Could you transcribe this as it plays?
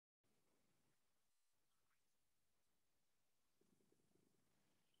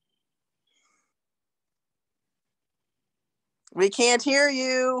We can't hear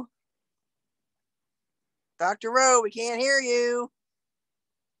you. Dr. Rowe, we can't hear you.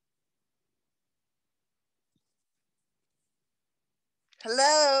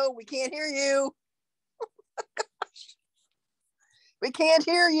 Hello, we can't hear you. We can't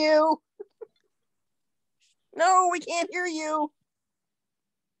hear you. No, we can't hear you.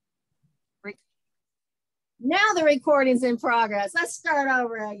 Now the recording's in progress. Let's start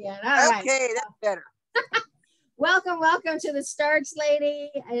over again. All right. Okay, that's better. Welcome to the Starch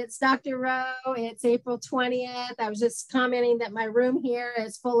Lady. It's Dr. Rowe. It's April 20th. I was just commenting that my room here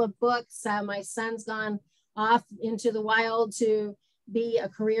is full of books. My son's gone off into the wild to be a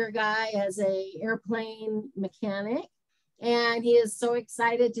career guy as a airplane mechanic. And he is so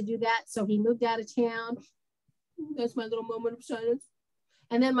excited to do that. So he moved out of town. That's my little moment of silence.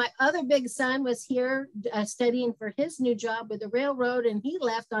 And then my other big son was here studying for his new job with the railroad, and he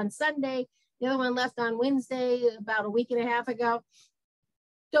left on Sunday. The other one left on Wednesday about a week and a half ago.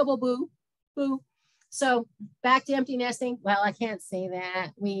 Double boo, boo. So back to empty nesting. Well, I can't say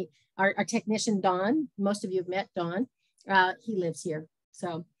that. Our technician, Don, most of you have met Don. He lives here.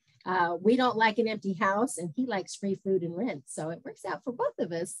 So we don't like an empty house, and he likes free food and rent. So it works out for both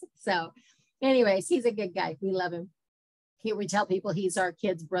of us. So anyways, he's a good guy. We love him. Here we tell people he's our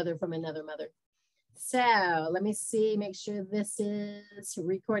kid's brother from another mother. So let me see, make sure this is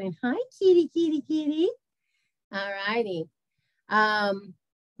recording. Hi, kitty, kitty, kitty. All righty.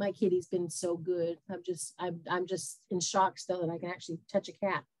 My kitty's been so good. I'm just in shock still that I can actually touch a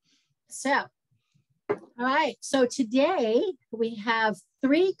cat. So, all right. So today we have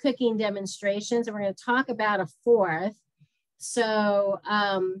 3 cooking demonstrations, and we're going to talk about a 4th. So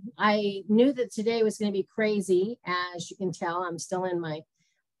I knew that today was going to be crazy. As you can tell, I'm still in my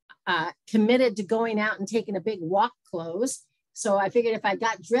committed to going out and taking a big walk clothes. So I figured if I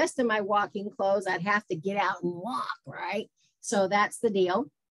got dressed in my walking clothes, I'd have to get out and walk, right? So that's the deal.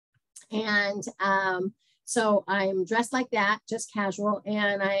 And so I'm dressed like that, just casual.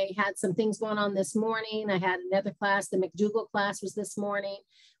 And I had some things going on this morning. I had another class. The McDougall class was this morning.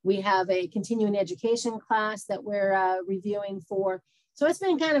 We have a continuing education class that we're reviewing for. So it's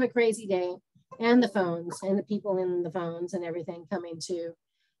been kind of a crazy day, and the phones and the people in the phones and everything coming to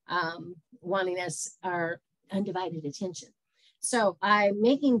wanting us our undivided attention. So I'm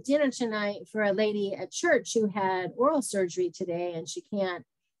making dinner tonight for a lady at church who had oral surgery today, and she can't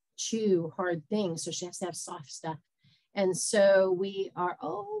chew hard things. So she has to have soft stuff. And so we are,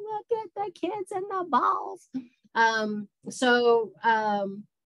 oh, look at the kids and the balls.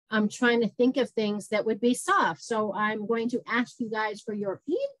 I'm trying to think of things that would be soft. So I'm going to ask you guys for your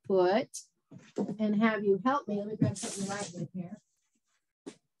input and have you help me. Let me grab something right with here.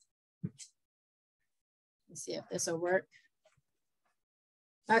 Let's see if this will work.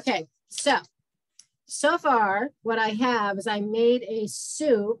 Okay, so far what I have is I made a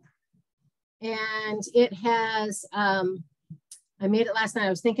soup, and it has, I made it last night. I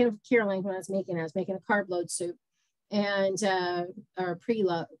was thinking of Caroline when I was making it. I was making a carb load soup, and or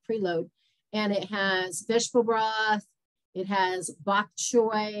preload, and it has vegetable broth, it has bok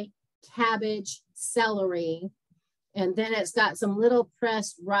choy, cabbage, celery, and then it's got some little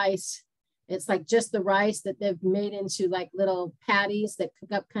pressed rice. It's like just the rice that they've made into like little patties that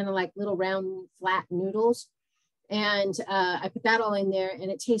cook up kind of like little round flat noodles. And I put that all in there,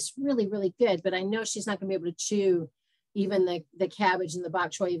 and it tastes really, really good. But I know she's not gonna be able to chew even the cabbage and the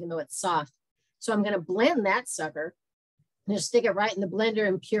bok choy, even though it's soft. So I'm gonna blend that sucker, and just stick it right in the blender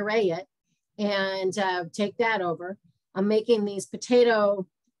and puree it, and take that over. I'm making these potato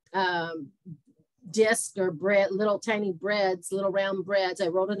disc or bread, little tiny breads, little round breads. I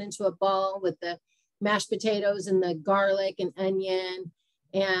rolled it into a ball with the mashed potatoes and the garlic and onion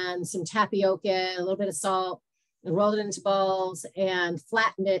and some tapioca, a little bit of salt, and rolled it into balls and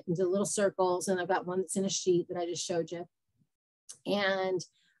flattened it into little circles. And I've got one that's in a sheet that I just showed you. And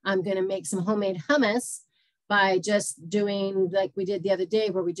I'm going to make some homemade hummus by just doing like we did the other day,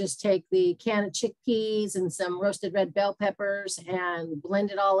 where we just take the can of chickpeas and some roasted red bell peppers and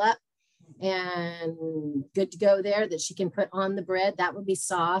blend it all up, and good to go there, that she can put on the bread. That would be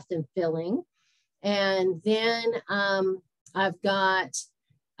soft and filling. And then I've got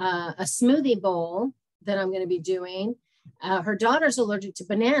a smoothie bowl that I'm going to be doing. Her daughter's allergic to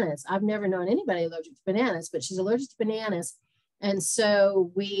bananas. I've never known anybody allergic to bananas, but she's allergic to bananas. And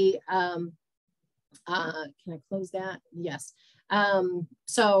so we, can I close that? Yes.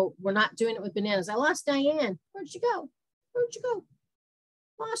 So we're not doing it with bananas. I lost Diane. Where'd she go? Where'd you go?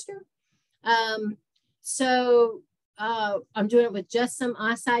 Lost her. I'm doing it with just some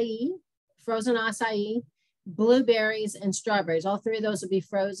acai, frozen acai, blueberries, and strawberries. All 3 of those will be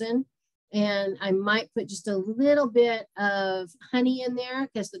frozen. And I might put just a little bit of honey in there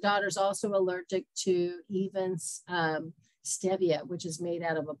because the daughter's also allergic to even stevia, which is made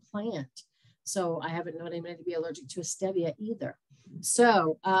out of a plant. So I haven't known anybody to be allergic to a stevia either.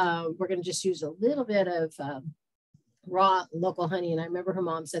 So we're going to just use a little bit of raw local honey. And I remember her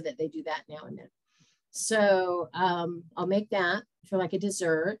mom said that they do that now and then. So I'll make that for like a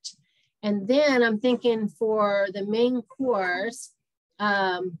dessert. And then I'm thinking for the main course,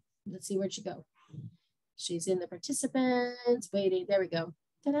 let's see, where'd she go? She's in the participants, waiting. There we go.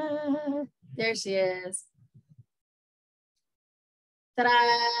 Ta-da! There she is.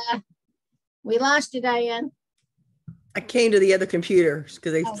 Ta-da! We lost you, Diane. I came to the other computers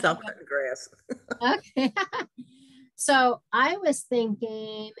because they stopped cutting grass. Okay. So I was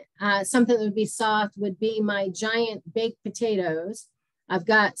thinking something that would be soft would be my giant baked potatoes. I've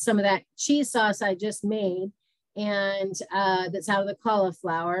got some of that cheese sauce I just made, and that's out of the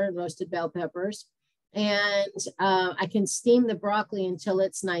cauliflower, roasted bell peppers. And I can steam the broccoli until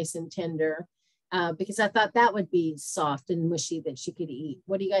it's nice and tender because I thought that would be soft and mushy that she could eat.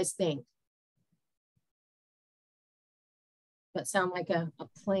 What do you guys think? That sound like a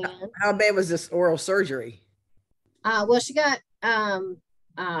plan? How bad was this oral surgery? Well, she got,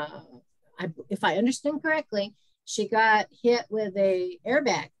 if I understand correctly, she got hit with a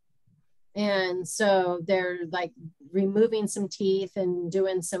airbag. And so they're like removing some teeth and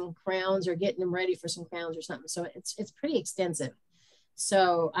doing some crowns or getting them ready for some crowns or something. So it's pretty extensive.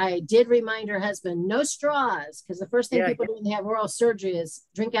 So I did remind her husband, no straws, because the first thing people do when they have oral surgery is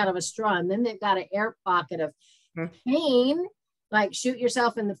drink out of a straw. And then they've got an air pocket of pain, like shoot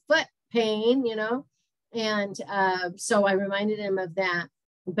yourself in the foot pain, you know? And so I reminded him of that.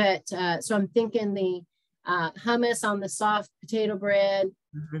 But so I'm thinking the hummus on the soft potato bread.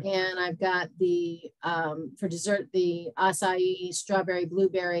 And I've got the, for dessert, the acai, strawberry,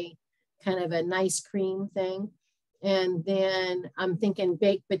 blueberry, kind of a nice cream thing. And then I'm thinking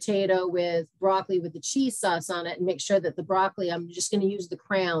baked potato with broccoli with the cheese sauce on it, and make sure that the broccoli, I'm just going to use the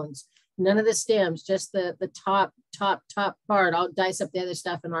crowns, none of the stems, just the top part. I'll dice up the other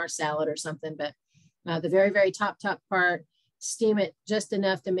stuff in our salad or something, but the very, very top part, steam it just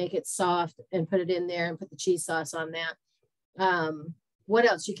enough to make it soft and put it in there and put the cheese sauce on that. What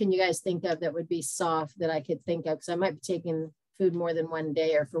else can you guys think of that would be soft that I could think of? Because I might be taking food more than one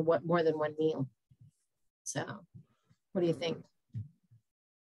day or for more than one meal. So what do you think?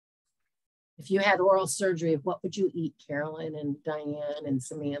 If you had oral surgery, what would you eat, Carolyn and Diane and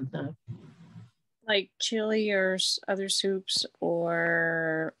Samantha? Like chili or other soups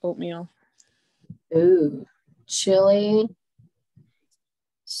or oatmeal. Ooh, chili,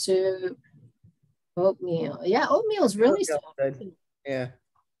 soup, oatmeal. Yeah, oatmeal is really soft. Yeah.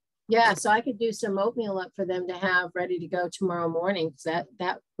 Yeah, so I could do some oatmeal up for them to have ready to go tomorrow morning, because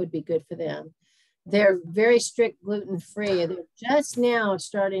that would be good for them. They're very strict gluten-free. They're just now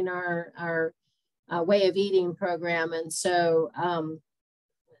starting our way of eating program. And so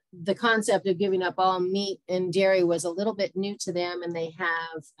the concept of giving up all meat and dairy was a little bit new to them, and they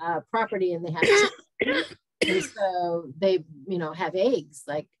have property and they have chicken. And so they, have eggs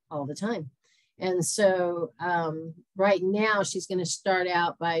like all the time. And so right now she's going to start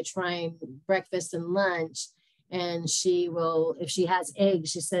out by trying breakfast and lunch. And she will, if she has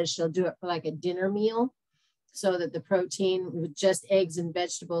eggs, she says she'll do it for like a dinner meal, so that the protein with just eggs and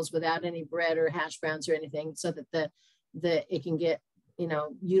vegetables without any bread or hash browns or anything, so that it can get,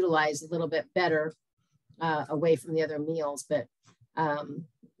 utilized a little bit better away from the other meals. But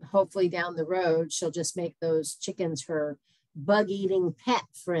hopefully down the road, she'll just make those chickens her bug-eating pet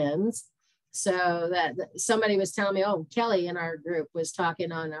friends. So that somebody was telling me, Kelly in our group was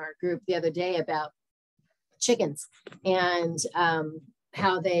talking on our group the other day about chickens and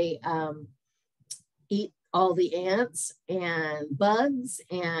how they eat all the ants and bugs,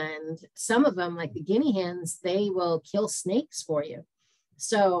 and some of them, like the guinea hens, they will kill snakes for you.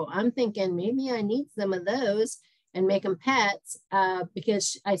 So I'm thinking maybe I need some of those and make them pets,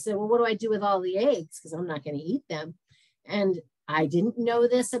 because I said, well, what do I do with all the eggs? Because I'm not going to eat them. And I didn't know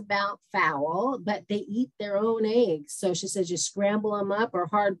this about fowl, but they eat their own eggs. So she says you scramble them up or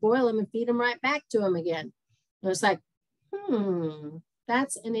hard boil them and feed them right back to them again. And I was like,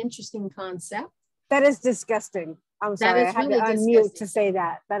 that's an interesting concept. That is disgusting. I'm sorry, I had to unmute to say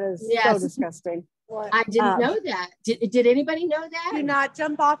that. That is so disgusting. I didn't know that. Did anybody know that? Do not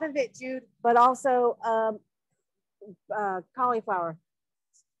jump off of it, Jude. But also cauliflower.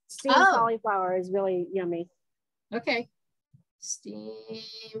 Steamed cauliflower is really yummy. Okay.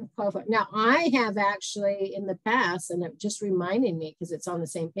 Steamed cauliflower. Now, I have actually in the past, and it just reminded me because it's on the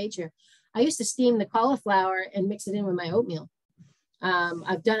same page here, I used to steam the cauliflower and mix it in with my oatmeal.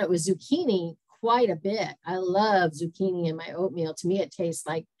 I've done it with zucchini quite a bit. I love zucchini in my oatmeal. To me, it tastes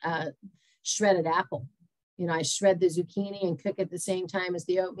like shredded apple. You know, I shred the zucchini and cook at the same time as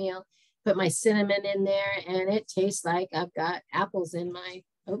the oatmeal, put my cinnamon in there, and it tastes like I've got apples in my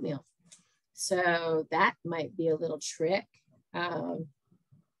oatmeal. So that might be a little trick.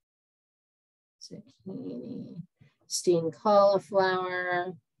 Zucchini, steamed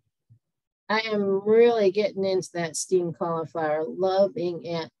cauliflower. I am really getting into that steamed cauliflower, loving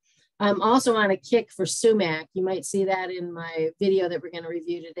it. I'm also on a kick for sumac. You might see that in my video that we're going to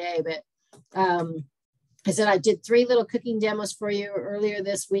review today, but I said I did 3 little cooking demos for you earlier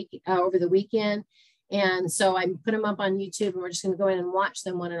this week, over the weekend. And so I put them up on YouTube, and we're just going to go in and watch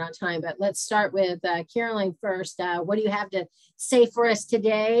them one at a time. But let's start with Caroline first. What do you have to say for us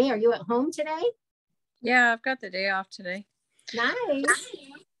today? Are you at home today? Yeah, I've got the day off today. Nice.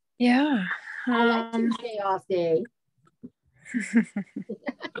 Yeah. I like Tuesday off day.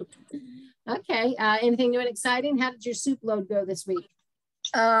 Okay. Anything new and exciting? How did your soup load go this week?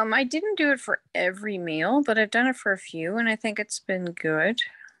 I didn't do it for every meal, but I've done it for a few, and I think it's been good.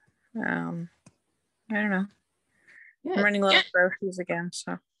 I don't know. Good. I'm running low on groceries again,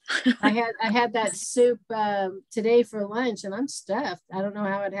 so. I had that soup today for lunch, and I'm stuffed. I don't know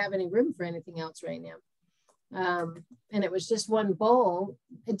how I'd have any room for anything else right now. And it was just one bowl.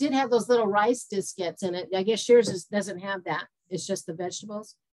 It did have those little rice biscuits in it. I guess yours doesn't have that. It's just the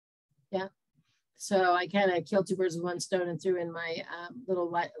vegetables. Yeah. So I kind of killed 2 birds with one stone and threw in my little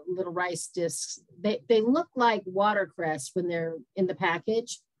rice discs. They look like watercress when they're in the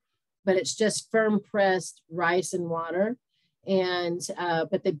package, but it's just firm pressed rice and water. And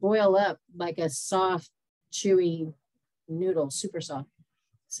but they boil up like a soft, chewy noodle, super soft.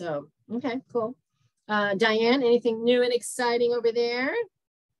 So, okay, cool. Diane, anything new and exciting over there?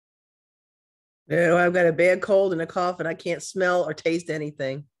 No, I've got a bad cold and a cough, and I can't smell or taste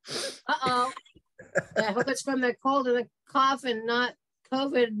anything. Uh-oh. I hope it's from the cold and the cough and not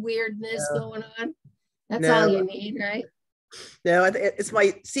COVID weirdness going on. That's all you need, right? No, it's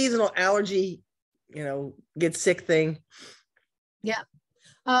my seasonal allergy, you know, get sick thing. Yeah.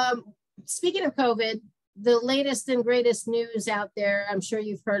 Speaking of COVID, the latest and greatest news out there, I'm sure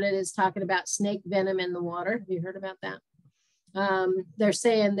you've heard it, is talking about snake venom in the water. Have you heard about that? They're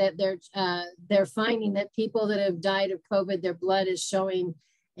saying that they're finding that people that have died of COVID, their blood is showing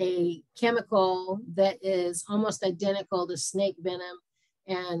a chemical that is almost identical to snake venom.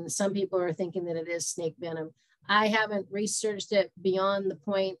 And some people are thinking that it is snake venom. I haven't researched it beyond the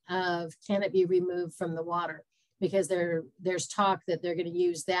point of can it be removed from the water, because there's talk that they're going to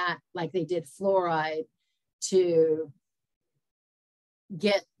use that like they did fluoride to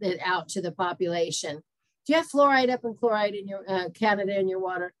get it out to the population. Do you have fluoride up and chloride in your Canada in your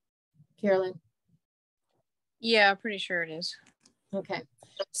water, Carolyn? Yeah, pretty sure it is. Okay.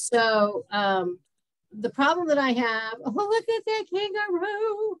 So the problem that I have, oh, look at that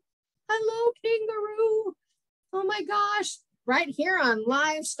kangaroo. Hello, kangaroo. Oh my gosh. Right here on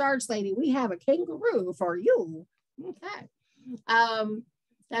Live StarchLady, we have a kangaroo for you. Okay.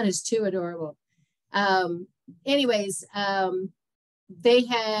 That is too adorable. Anyways, they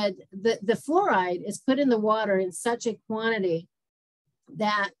had the fluoride is put in the water in such a quantity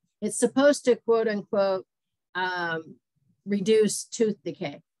that it's supposed to, quote unquote, reduce tooth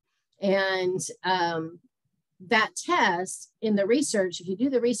decay. And that test in the research, if you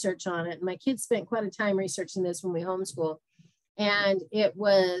do the research on it, and my kids spent quite a time researching this when we homeschool, and it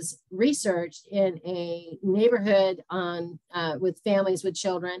was researched in a neighborhood on with families with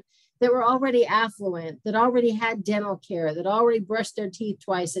children that were already affluent, that already had dental care, that already brushed their teeth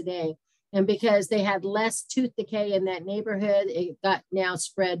twice a day. And because they had less tooth decay in that neighborhood, it got now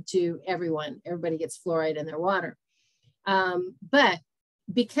spread to everyone. Everybody gets fluoride in their water. But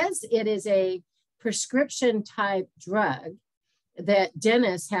because it is a prescription type drug that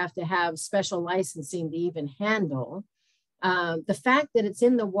dentists have to have special licensing to even handle, the fact that it's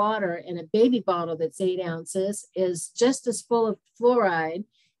in the water in a baby bottle that's 8 ounces is just as full of fluoride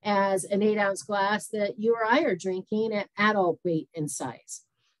as an 8-ounce glass that you or I are drinking at adult weight and size.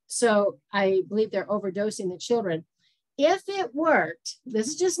 So I believe they're overdosing the children. If it worked, this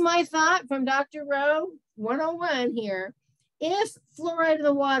is just my thought from Dr. Rowe 101 here. If fluoride in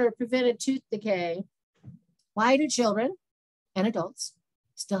the water prevented tooth decay, why do children and adults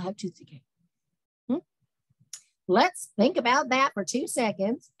still have tooth decay? Let's think about that for 2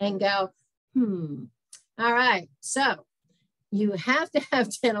 seconds and go, All right, so you have to have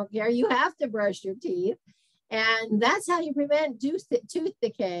dental care. You have to brush your teeth. And that's how you prevent tooth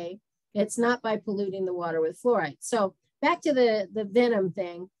decay. It's not by polluting the water with fluoride. So back to the venom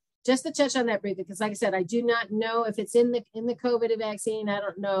thing. just to touch on that briefly, because like I said, I do not know if it's in the COVID vaccine. I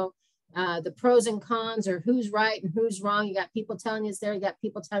don't know the pros and cons or who's right and who's wrong. You got people telling you it's there. You got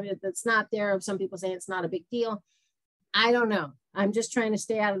people telling you that it's not there. Some people saying it's not a big deal. I don't know. I'm just trying to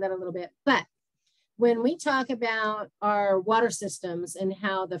stay out of that a little bit. But when we talk about our water systems and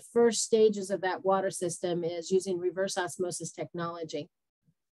how the first stages of that water system is using reverse osmosis technology,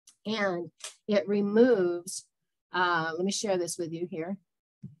 and it removes, let me share this with you here.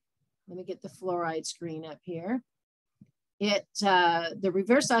 Let me get the fluoride screen up here. The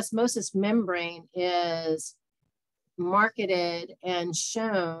reverse osmosis membrane is marketed and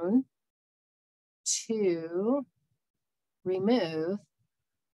shown to remove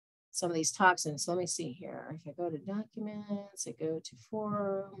some of these toxins. So let me see here. If I go to documents, I go to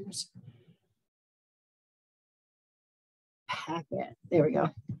forms, packet, there we go.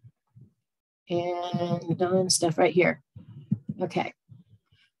 And done stuff right here. Okay.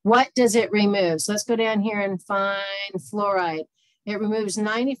 What does it remove? So let's go down here and find fluoride. It removes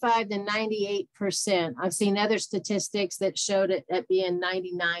 95 to 98%. I've seen other statistics that showed it at being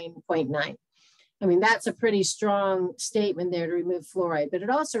 99.9. I mean, that's a pretty strong statement there to remove fluoride, but it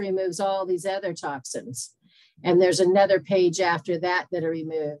also removes all these other toxins. And there's another page after that that it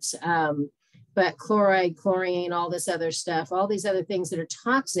removes. But chloride, chlorine, all this other stuff, all these other things that are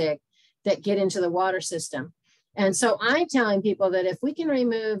toxic that get into the water system. And so I'm telling people that if we can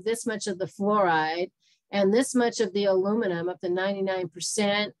remove this much of the fluoride and this much of the aluminum, up to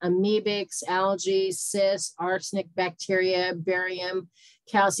 99%, amoebics, algae, cysts, arsenic, bacteria, barium,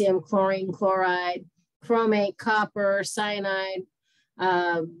 calcium, chlorine, chloride, chromate, copper, cyanide,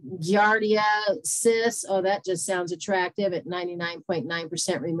 giardia, cysts. Oh, that just sounds attractive at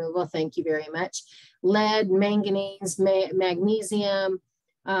 99.9% removal. Thank you very much. Lead, manganese, magnesium,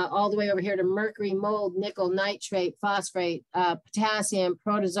 all the way over here to mercury, mold, nickel, nitrate, phosphate, potassium,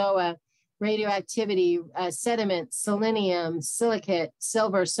 protozoa, radioactivity, sediment, selenium, silicate,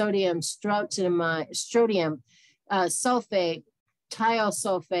 silver, sodium, strontium, sulfate,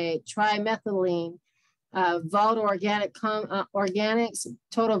 thiosulfate, trimethylene, volatile organic organics,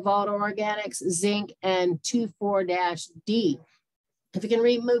 total volatile organics, zinc, and 2,4-D. If you can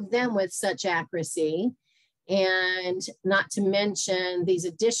remove them with such accuracy, and not to mention these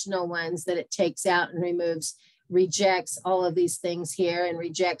additional ones that it takes out and removes, rejects all of these things here and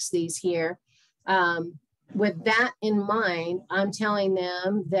rejects these here. With that in mind, I'm telling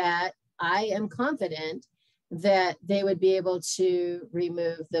them that I am confident that they would be able to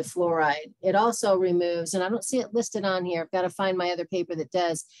remove the fluoride. It also removes, and I don't see it listed on here, I've got to find my other paper that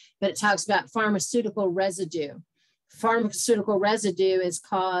does, but it talks about pharmaceutical residue. Pharmaceutical residue is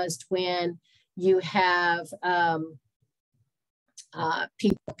caused when you have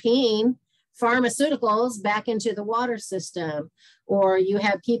people peeing pharmaceuticals back into the water system, or you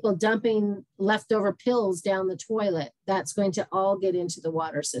have people dumping leftover pills down the toilet. That's going to all get into the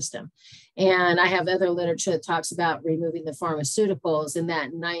water system. And I have other literature that talks about removing the pharmaceuticals in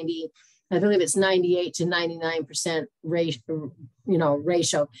that 90, I believe it's 98 to 99%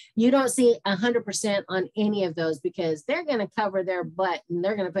 ratio. You don't see 100% on any of those because they're going to cover their butt and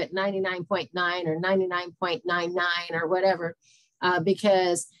they're going to put 99.9 or 99.99 or whatever,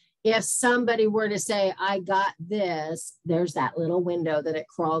 because if somebody were to say, I got this, there's that little window that it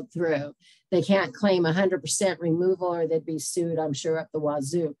crawled through. They can't claim 100% removal or they'd be sued, I'm sure, up the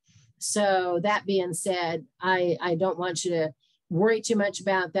wazoo. So that being said, I don't want you to worry too much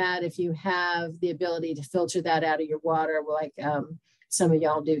about that if you have the ability to filter that out of your water like some of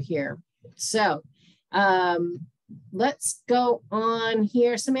y'all do here. So let's go on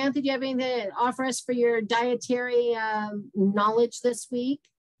here. Samantha, do you have anything to offer us for your dietary knowledge this week?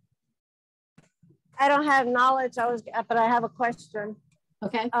 I don't have knowledge, but I have a question.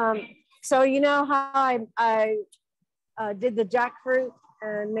 Okay. So you know how I did the jackfruit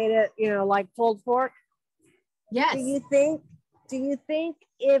and made it, like pulled pork? Yes. Do you think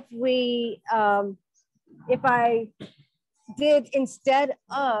if we, if I did, instead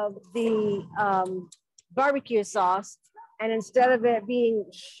of the barbecue sauce, and instead of it being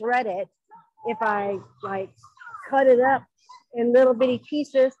shredded, if I like cut it up in little bitty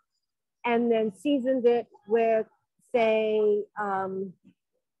pieces and then seasoned it with, say,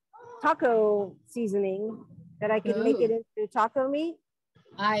 taco seasoning, that I could make it into taco meat?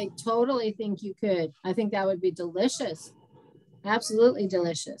 I totally think you could. I think that would be delicious. Absolutely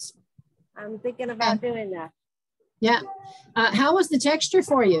delicious. I'm thinking about doing that. Yeah. How was the texture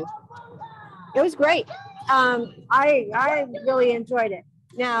for you? It was great. I really enjoyed it.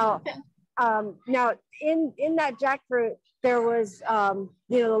 Now, now in that jackfruit, there was, the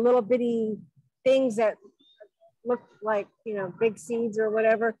little bitty things that looked like, big seeds or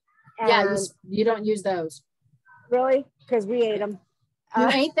whatever. Yeah, you don't use those. Really? Because we ate them. You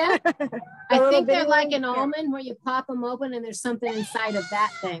ate them? I think they're like an yeah. almond where you pop them open and there's something inside of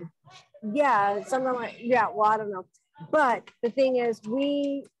that thing. Yeah, something like, yeah, well, I don't know. But the thing is,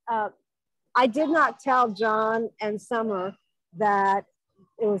 I did not tell John and Summer that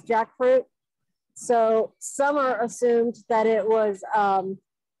it was jackfruit. So Summer assumed that it was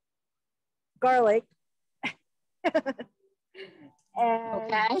garlic.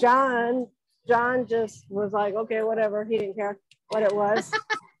 And okay. John just was like, okay, whatever. He didn't care what it was.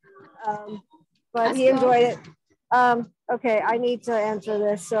 But That's he enjoyed cool. it. Okay, I need to answer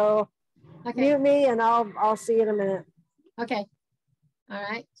this. So mute me and I'll see you in a minute. Okay. All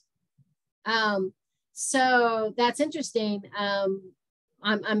right. So that's interesting.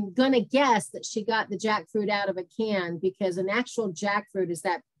 I'm going to guess that she got the jackfruit out of a can, because an actual jackfruit is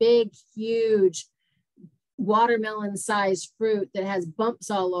that big, huge watermelon sized fruit that has bumps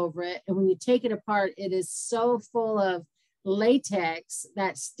all over it. And when you take it apart, it is so full of latex,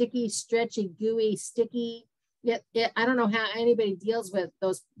 that sticky, stretchy, gooey, sticky. I don't know how anybody deals with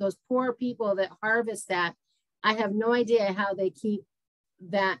those poor people that harvest that. I have no idea how they keep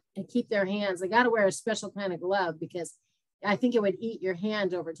that and keep their hands. They got to wear a special kind of glove, because I think it would eat your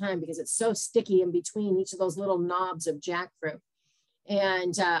hand over time, because it's so sticky in between each of those little knobs of jackfruit.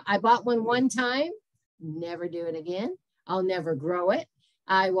 And I bought one time, never do it again. I'll never grow it.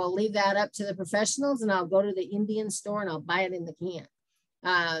 I will leave that up to the professionals, and I'll go to the Indian store and I'll buy it in the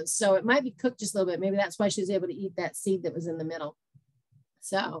can. So it might be cooked just a little bit. Maybe that's why she was able to eat that seed that was in the middle.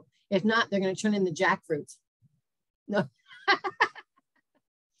 So if not, they're going to turn into jackfruits. No.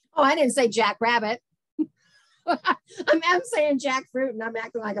 Oh, I didn't say jackrabbit. I'm saying jackfruit and I'm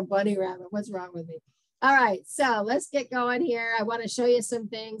acting like a bunny rabbit. What's wrong with me? All right, so let's get going here. I want to show you some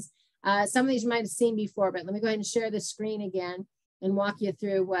things. Some of these you might have seen before, but let me go ahead and share the screen again and walk you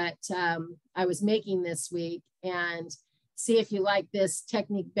through what I was making this week and see if you like this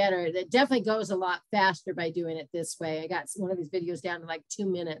technique better. It definitely goes a lot faster by doing it this way. I got one of these videos down to like 2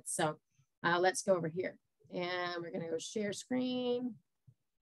 minutes. So let's go over here and we're going to go share screen.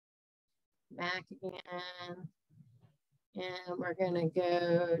 Back again. And we're going to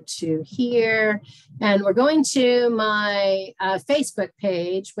go to here, and we're going to my Facebook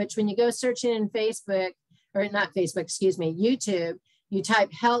page, which when you go searching in Facebook, or not Facebook, excuse me, YouTube, you type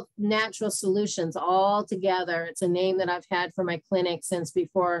Health Natural Solutions all together. It's a name that I've had for my clinic since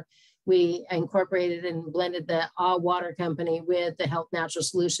before we incorporated and blended the All Water Company with the Health Natural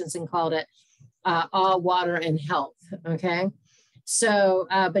Solutions and called it All Water and Health. Okay. So,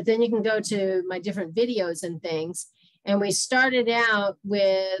 but then you can go to my different videos and things. And we started out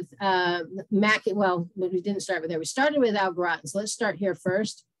with well, we didn't start with there. We started with Gratin. So let's start here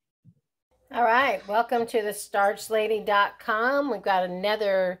first. All right. Welcome to the StarchsLady.com. We've got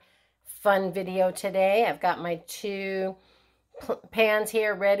another fun video today. I've got my 2 pans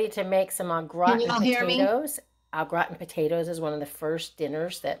here ready to make some au gratin potatoes. Au gratin potatoes is one of the first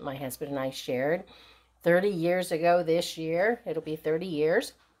dinners that my husband and I shared 30 years ago this year. It'll be 30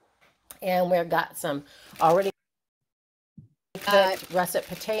 years. And we've got some already russet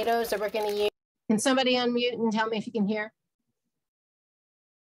potatoes that we're going to use. Can somebody unmute and tell me if you can hear?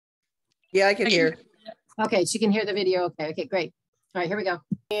 Yeah, I can hear. Okay, so you can hear the video. Okay, great. All right, here we go.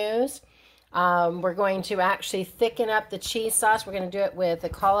 We're going to actually thicken up the cheese sauce. We're going to do it with the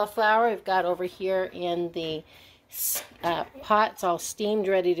cauliflower we've got over here in the pot. It's all steamed,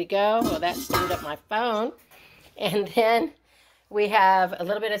 ready to go. Well, that steamed up my phone. And then we have a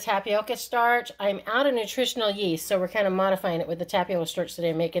little bit of tapioca starch. I'm out of nutritional yeast, so we're kind of modifying it with the tapioca starch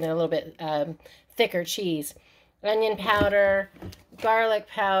today, making it a little bit thicker cheese. Onion powder, garlic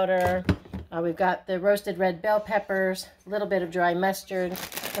powder. We've got the roasted red bell peppers, a little bit of dry mustard.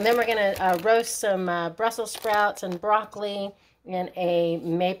 And then we're going to roast some Brussels sprouts and broccoli in a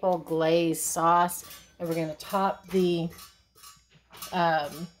maple glaze sauce. And we're going to top the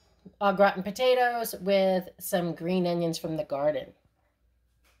au gratin potatoes with some green onions from the garden.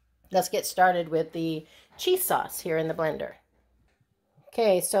 Let's get started with the cheese sauce here in the blender.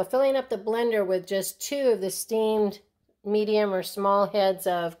 Okay, so filling up the blender with just 2 of the steamed medium or small heads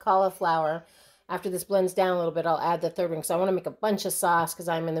of cauliflower. After this blends down a little bit, I'll add the 3rd one because I want to make a bunch of sauce because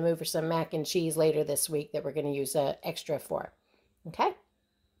I'm in the mood for some mac and cheese later this week that we're going to use extra for. Okay.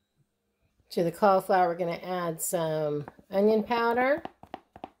 To the cauliflower, we're going to add some onion powder.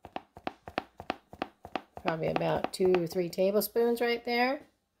 Probably about 2 or 3 tablespoons right there.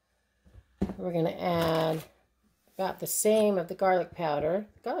 We're going to add about the same of the garlic powder.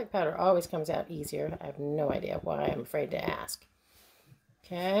 Garlic powder always comes out easier. I have no idea why. I'm afraid to ask.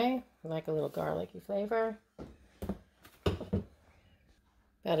 Okay, I like a little garlicky flavor.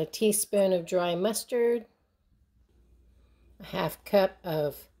 about a teaspoon of dry mustard, a half cup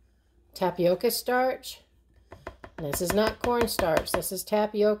of tapioca starch. And this is not cornstarch, this is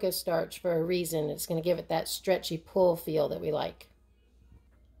tapioca starch for a reason. It's going to give it that stretchy pull feel that we like.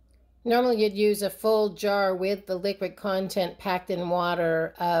 Normally you'd use a full jar with the liquid content packed in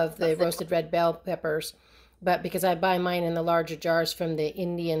water of the roasted red bell peppers, but because I buy mine in the larger jars from the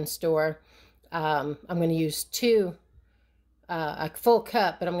Indian store, I'm going to use a full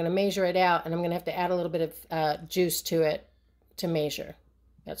cup, but I'm going to measure it out, and I'm going to have to add a little bit of juice to it to measure.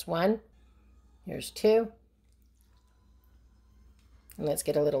 That's 1. Here's 2. And let's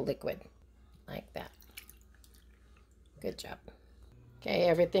get a little liquid like that. Good job. Okay,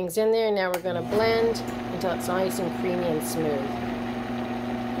 everything's in there. Now we're going to blend until it's nice and creamy and smooth.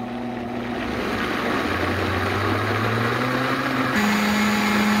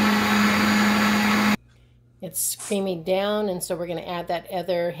 It's creamy down, and so we're going to add that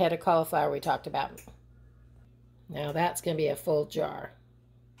other head of cauliflower we talked about. Now that's going to be a full jar.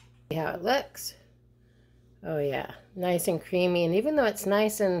 See how it looks? Oh yeah, nice and creamy. And even though it's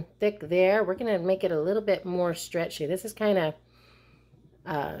nice and thick there, we're going to make it a little bit more stretchy. This is kind of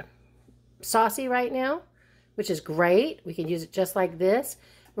saucy right now, which is great. We can use it just like this,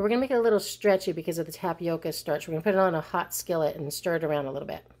 but we're going to make it a little stretchy because of the tapioca starch. We're going to put it on a hot skillet and stir it around a little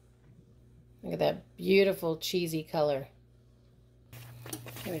bit. Look at that beautiful cheesy color.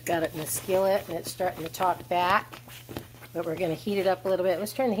 Okay, we've got it in the skillet and it's starting to talk back, but we're going to heat it up a little bit.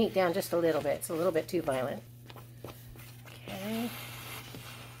 Let's turn the heat down just a little bit. It's a little bit too violent. Okay.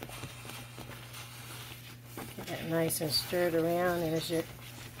 Get that nice and stirred around, and as it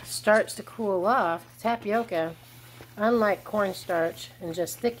starts to cool off, tapioca, unlike cornstarch and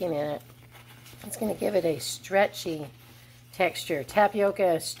just thickening it, it's going to give it a stretchy texture.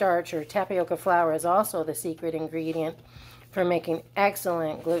 Tapioca starch or tapioca flour is also the secret ingredient for making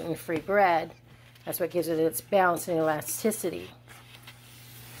excellent gluten-free bread. That's what gives it its bounce and elasticity.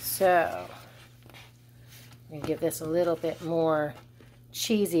 So, I'm going to give this a little bit more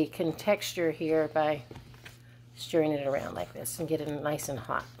cheesy texture here by stirring it around like this and get it nice and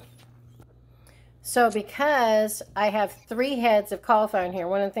hot. So because I have 3 heads of cauliflower in here,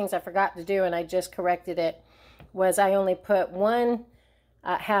 one of the things I forgot to do, and I just corrected it, was I only put 1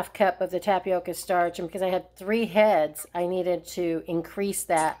 half cup of the tapioca starch, and because I had 3 heads, I needed to increase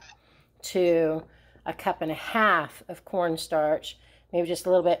that to 1.5 cups of cornstarch, maybe just a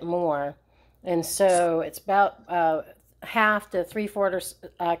little bit more. And so it's about half to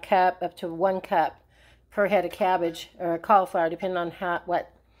 3/4 cup up to 1 cup per head of cabbage or cauliflower, depending on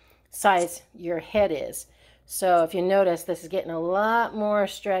what size your head is. So if you notice, this is getting a lot more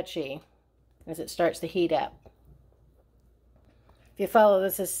stretchy as it starts to heat up. If you follow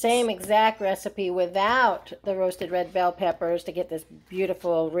this same exact recipe without the roasted red bell peppers to get this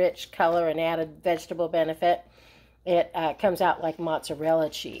beautiful rich color and added vegetable benefit, it comes out like mozzarella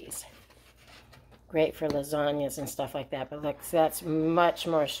cheese. Great for lasagnas and stuff like that, but look, that's much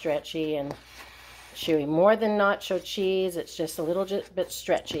more stretchy and chewy. More than nacho cheese, it's just a little bit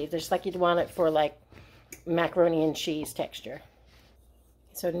stretchy, just like you'd want it for like macaroni and cheese texture.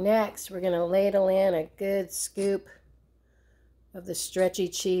 So next, we're going to ladle in a good scoop of the stretchy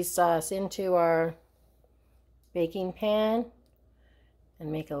cheese sauce into our baking pan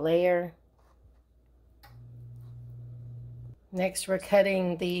and make a layer. Next, we're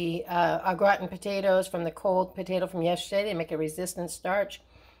cutting the au gratin potatoes from the cold potato from yesterday to make a resistant starch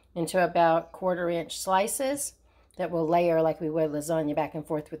into about 1/4 inch slices that will layer like we would lasagna back and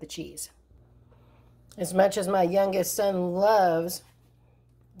forth with the cheese. As much as my youngest son loves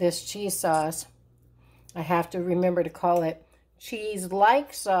this cheese sauce, I have to remember to call it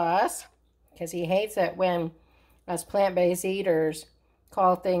cheese-like sauce because he hates it when us plant-based eaters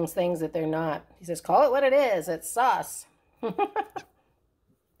call things that they're not. He says, call it what it is, it's sauce. So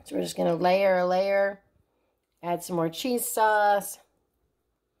we're just going to layer a layer, add some more cheese sauce,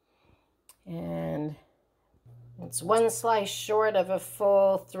 and it's 1 slice short of a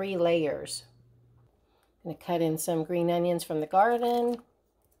full 3 layers. I'm going to cut in some green onions from the garden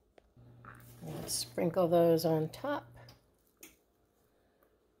and sprinkle those on top.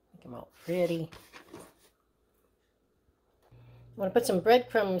 Make them all pretty. I want to put some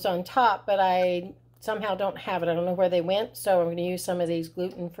breadcrumbs on top, but I somehow don't have it. I don't know where they went, so I'm going to use some of these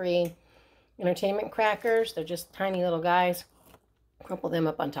gluten-free entertainment crackers. They're just tiny little guys. Crumple them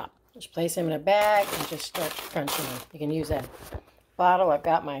up on top. Just place them in a bag and just start crunching them. You can use a bottle. I've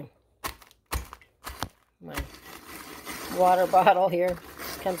got my water bottle here.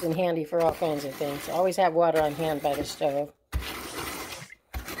 Comes in handy for all kinds of things. Always have water on hand by the stove.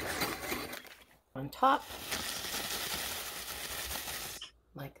 On top.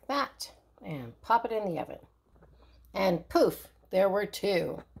 like that, and pop it in the oven. And poof, there were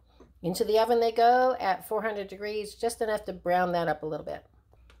 2. Into the oven they go at 400 degrees, just enough to brown that up a little bit.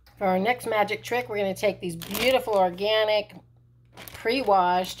 For our next magic trick, we're going to take these beautiful organic,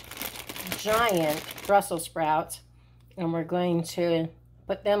 pre-washed, giant Brussels sprouts, and we're going to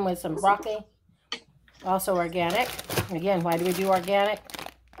put them with some broccoli, also organic. Again, why do we do organic?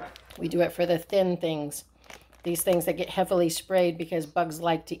 We do it for the thin things, these things that get heavily sprayed because bugs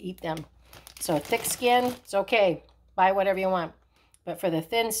like to eat them. So thick skin, it's okay, buy whatever you want. But for the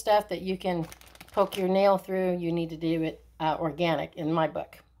thin stuff that you can poke your nail through, you need to do it organic in my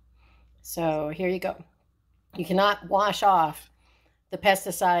book. So here you go. You cannot wash off the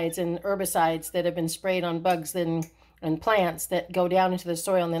pesticides and herbicides that have been sprayed on bugs and plants that go down into the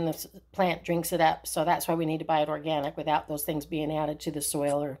soil, and then the plant drinks it up. So that's why we need to buy it organic without those things being added to the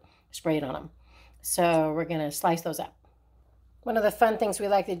soil or sprayed on them. So we're going to slice those up. One of the fun things we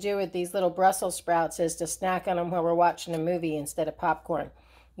like to do with these little Brussels sprouts is to snack on them while we're watching a movie instead of popcorn.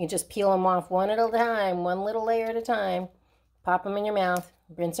 You just peel them off one at a time, one little layer at a time, pop them in your mouth,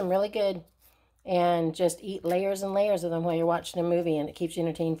 rinse them really good, and just eat layers and layers of them while you're watching a movie, and it keeps you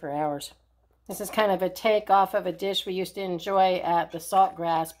entertained for hours. This is kind of a take off of a dish we used to enjoy at the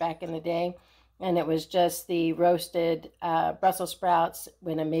Saltgrass back in the day, and it was just the roasted Brussels sprouts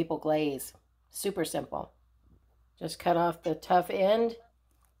in a maple glaze. Super simple. Just cut off the tough end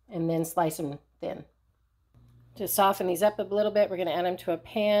and then slice them thin. To soften these up a little bit, we're going to add them to a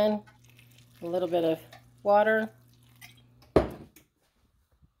pan, a little bit of water,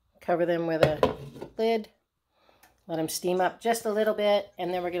 cover them with a lid, let them steam up just a little bit,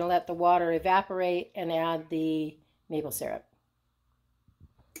 and then we're going to let the water evaporate and add the maple syrup.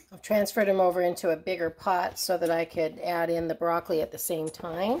 I've transferred them over into a bigger pot so that I could add in the broccoli at the same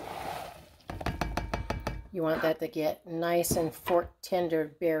time. You want that to get nice and fork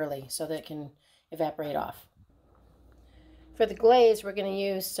tender barely so that it can evaporate off. For the glaze, we're going to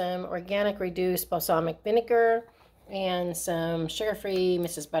use some organic reduced balsamic vinegar and some sugar-free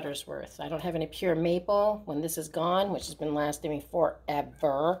Mrs. Buttersworth. I don't have any pure maple when this is gone, which has been lasting me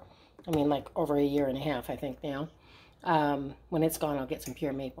forever. I mean, like over a year and a half, I think now. When it's gone, I'll get some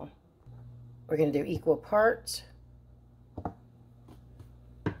pure maple. We're going to do equal parts.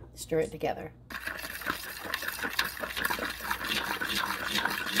 Stir it together.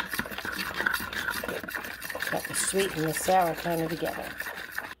 Got the sweet and the sour kind of together.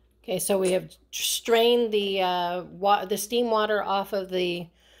 Okay, so we have strained the steam water off of the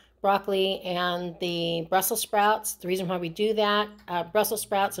broccoli and the Brussels sprouts. The reason why we do that, Brussels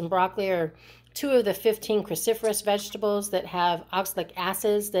sprouts and broccoli are 2 of the 15 cruciferous vegetables that have oxalic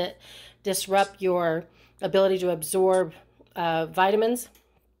acids that disrupt your ability to absorb vitamins.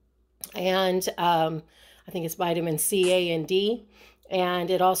 And I think it's vitamin C, A, and D. And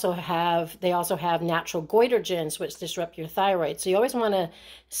they also have natural goitrogens, which disrupt your thyroid. So you always want to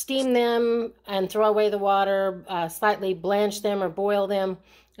steam them and throw away the water, slightly blanch them or boil them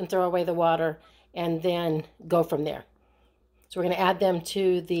and throw away the water, and then go from there. So we're going to add them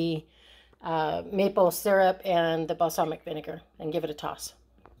to the maple syrup and the balsamic vinegar and give it a toss.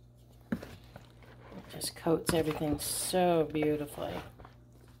 It just coats everything so beautifully.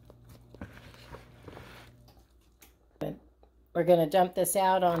 We're going to dump this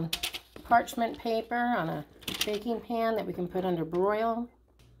out on parchment paper on a baking pan that we can put under broil.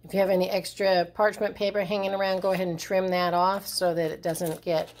 If you have any extra parchment paper hanging around, go ahead and trim that off so that it doesn't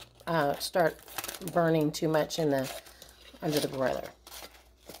get start burning too much under the broiler.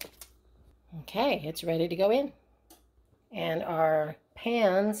 Okay, it's ready to go in. And our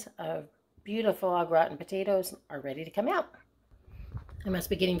pans of beautiful au gratin potatoes are ready to come out. I must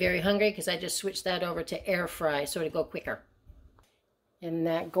be getting very hungry because I just switched that over to air fry so it'll go quicker. Isn't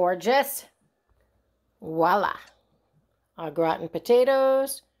that gorgeous? Voila! Au gratin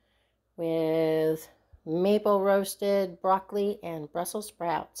potatoes with maple roasted broccoli and Brussels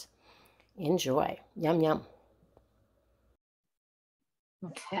sprouts. Enjoy. Yum, yum.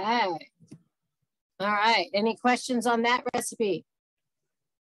 Okay. All right. Any questions on that recipe?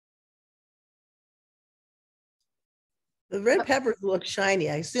 The red peppers look shiny.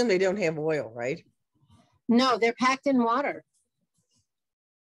 I assume they don't have oil, right? No, they're packed in water.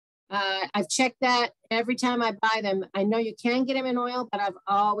 I've checked that every time I buy them. I know you can get them in oil, but I've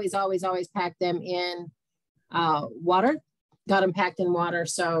always packed them in water. Got them packed in water.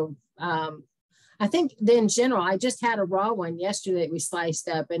 So I think in general, I just had a raw one yesterday that we sliced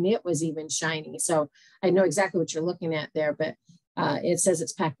up and it was even shiny. So I know exactly what you're looking at there, but it says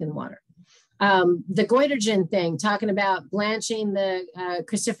it's packed in water. The goitrogen thing, talking about blanching the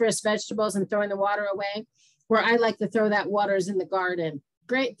cruciferous vegetables and throwing the water away, where I like to throw that water is in the garden.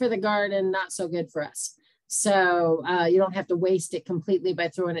 great for the garden, not so good for us. So you don't have to waste it completely by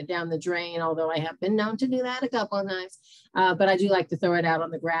throwing it down the drain, although I have been known to do that a couple of times. But I do like to throw it out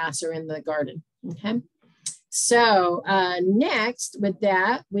on the grass or in the garden. Okay. So next with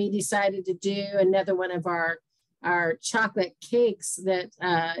that, we decided to do another one of our chocolate cakes that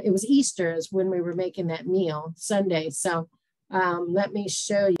it was Easter's when we were making that meal Sunday. So let me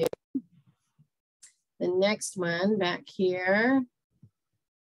show you the next one back here,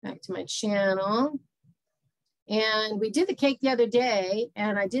 back to my channel. And we did the cake the other day,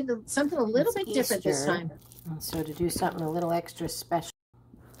 and I did something a little bit different this time. And so to do something a little extra special,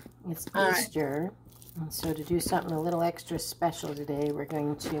 it's Easter. Right. And so to do something a little extra special today, we're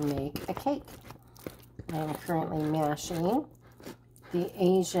going to make a cake. I'm currently mashing the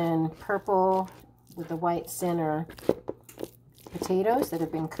Asian purple with the white center potatoes that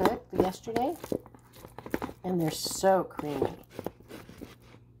have been cooked yesterday. And they're so creamy.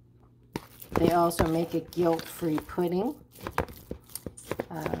 They also make a guilt-free pudding.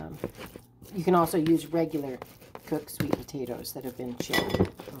 You can also use regular cooked sweet potatoes that have been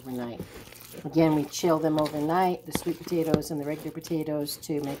chilled overnight. Again, we chill them overnight, the sweet potatoes and the regular potatoes,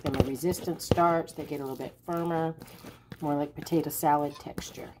 to make them a resistant starch. They get a little bit firmer, more like potato salad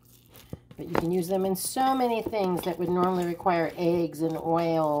texture. But you can use them in so many things that would normally require eggs and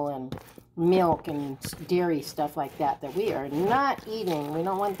oil and milk and dairy stuff like that, that we are not eating. We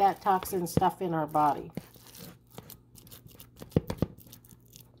don't want that toxin stuff in our body.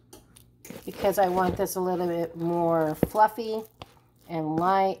 Because I want this a little bit more fluffy and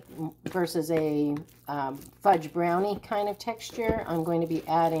light versus a fudge brownie kind of texture, I'm going to be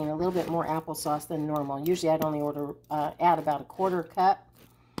adding a little bit more applesauce than normal. Usually I'd only add about 1/4 cup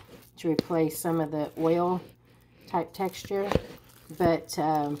to replace some of the oil type texture. But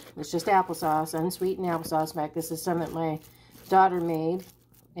it's just applesauce, unsweetened applesauce. In fact, this is some that my daughter made,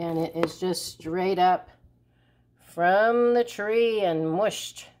 and it is just straight up from the tree and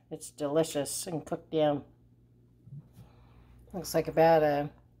mushed. It's delicious and cooked down. Looks like about a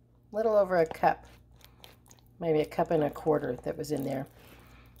little over a cup, maybe 1.25 cups that was in there.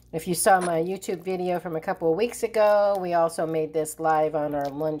 If you saw my YouTube video from a couple of weeks ago, we also made this live on our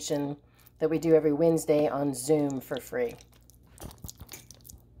luncheon that we do every Wednesday on Zoom for free.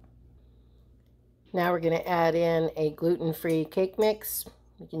 Now we're going to add in a gluten-free cake mix.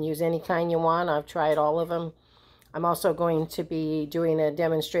 You can use any kind you want. I've tried all of them. I'm also going to be doing a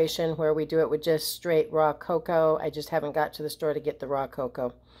demonstration where we do it with just straight raw cocoa. I just haven't got to the store to get the raw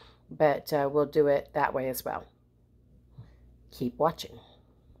cocoa, but we'll do it that way as well. Keep watching.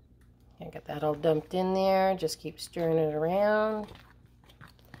 I got that all dumped in there. Just keep stirring it around.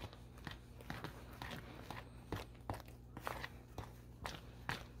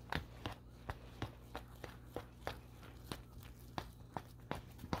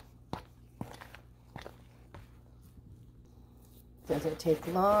 Doesn't take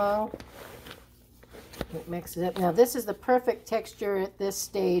long. Mix it up. Now this is the perfect texture at this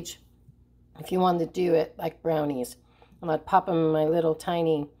stage if you wanted to do it like brownies. I'm going to pop them in my little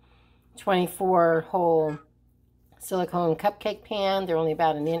tiny 24-hole silicone cupcake pan. They're only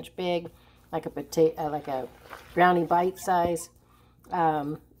about 1 inch big, like a brownie bite size,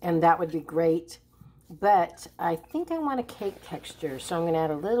 and that would be great. But I think I want a cake texture, so I'm going to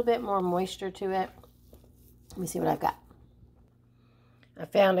add a little bit more moisture to it. Let me see what I've got. I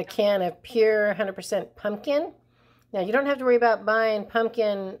found a can of pure 100% pumpkin. Now, you don't have to worry about buying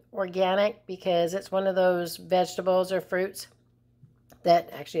pumpkin organic because it's one of those vegetables or fruits that,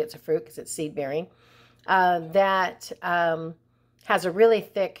 actually it's a fruit because it's seed bearing, that has a really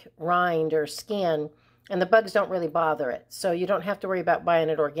thick rind or skin, and the bugs don't really bother it. So you don't have to worry about buying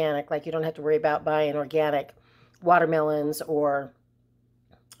it organic, like you don't have to worry about buying organic watermelons or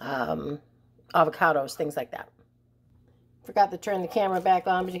avocados, things like that. Forgot to turn the camera back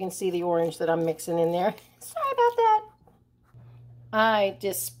on, but you can see the orange that I'm mixing in there. Sorry about that. I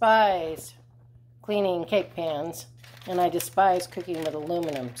despise cleaning cake pans, and I despise cooking with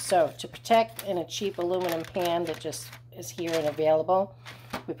aluminum. So to protect in a cheap aluminum pan that just is here and available,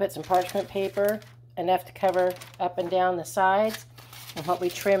 we put some parchment paper, enough to cover up and down the sides. And what we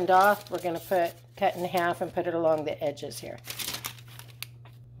trimmed off, we're going to cut in half and put it along the edges here.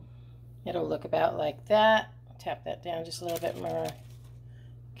 It'll look about like that. Tap that down just a little bit more.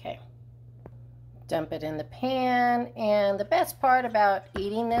 Okay. Dump it in the pan. And the best part about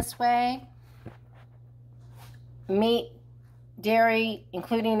eating this way, meat, dairy,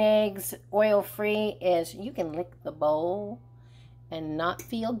 including eggs, oil-free, is you can lick the bowl and not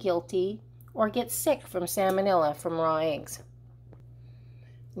feel guilty or get sick from salmonella from raw eggs.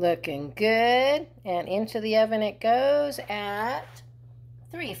 Looking good. And into the oven it goes at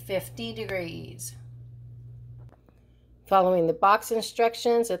 350 degrees. Following the box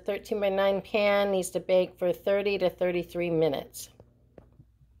instructions, a 13 by 9 pan needs to bake for 30 to 33 minutes.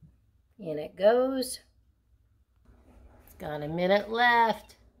 In it goes. It's got a minute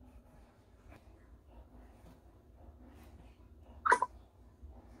left.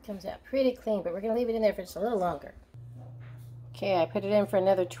 Comes out pretty clean, but we're going to leave it in there for just a little longer. Okay, I put it in for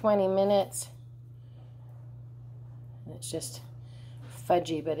another 20 minutes. It's just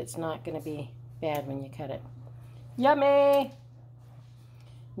fudgy, but it's not going to be bad when you cut it. Yummy!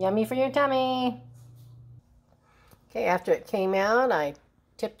 Yummy for your tummy! Okay, after it came out, I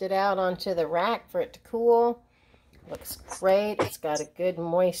tipped it out onto the rack for it to cool. Looks great. It's got a good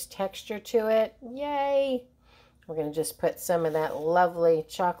moist texture to it. Yay! We're going to just put some of that lovely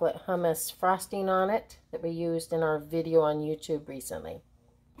chocolate hummus frosting on it that we used in our video on YouTube recently.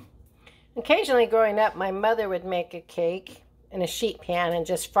 Occasionally growing up, my mother would make a cake in a sheet pan and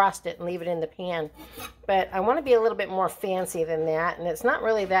just frost it and leave it in the pan. But I want to be a little bit more fancy than that, and it's not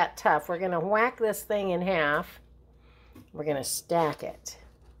really that tough. We're going to whack this thing in half. We're going to stack it.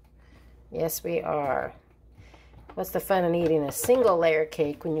 Yes, we are. What's the fun in eating a single layer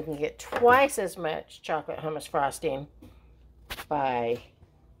cake when you can get twice as much chocolate hummus frosting by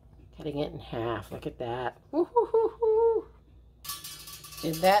cutting it in half? Look at that. Woo-hoo-hoo-hoo.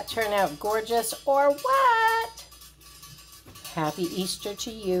 Did that turn out gorgeous or what? Happy Easter to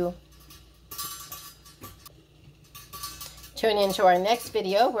you. Tune in to our next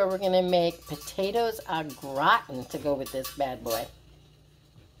video where we're going to make potatoes au gratin to go with this bad boy.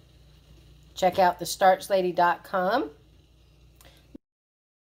 Check out TheStarchLady.com.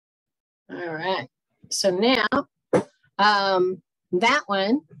 All right. So now, that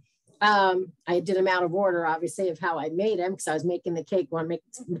one, I did them out of order, obviously, of how I made them because I was making the cake.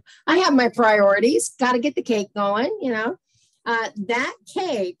 I have my priorities. Got to get the cake going, you know. That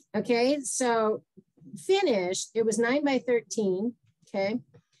cake, okay, so finished, it was 9 by 13, okay.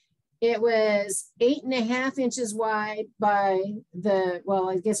 It was 8.5 inches wide by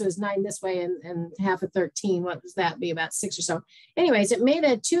well, I guess it was 9 this way and half of 13. What does that be? About 6 or so. Anyways, it made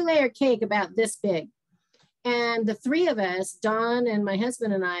a 2-layer cake about this big. And the three of us, Dawn and my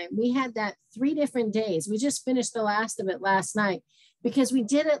husband and I, we had that 3 different days. We just finished the last of it last night because we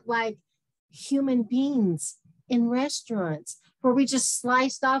did it like human beings in restaurants where we just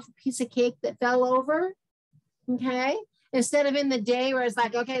sliced off a piece of cake that fell over, okay? Instead of in the day where it's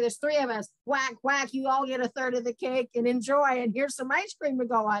like, okay, there's 3 of us, whack, whack, you all get a third of the cake and enjoy, and here's some ice cream to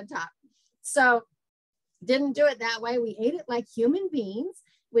go on top. So didn't do it that way. We ate it like human beings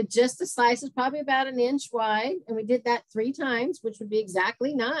with just the slices, probably about 1 inch wide. And we did that 3 times, which would be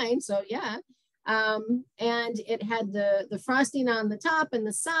exactly 9. So yeah. And it had the frosting on the top and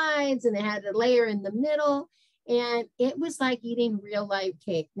the sides, and it had a layer in the middle. And it was like eating real life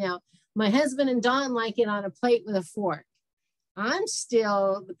cake. Now, my husband and Dawn like it on a plate with a fork. I'm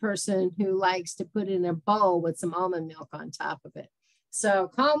still the person who likes to put it in a bowl with some almond milk on top of it. So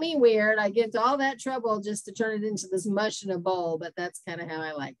call me weird. I get to all that trouble just to turn it into this mush in a bowl, but that's kind of how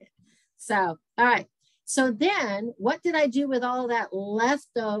I like it. So, all right. So then what did I do with all that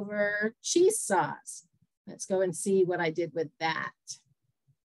leftover cheese sauce? Let's go and see what I did with that.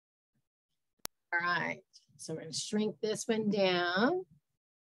 All right. So we're going to shrink this one down.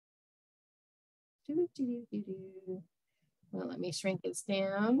 Well, let me shrink this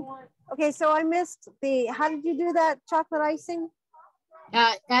down. Okay, so I missed how did you do that chocolate icing?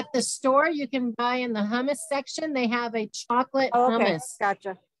 At the store, you can buy in the hummus section. They have a chocolate hummus.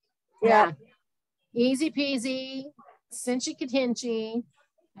 Gotcha. Yeah. Easy peasy, cinchy catinchi.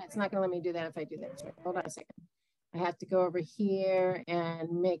 It's not going to let me do that if I do that. Hold on a second. I have to go over here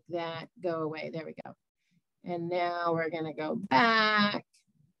and make that go away. There we go. And now we're going to go back.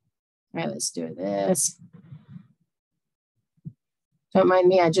 All right, let's do this. Don't mind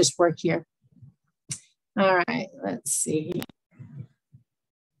me, I just work here. All right, let's see.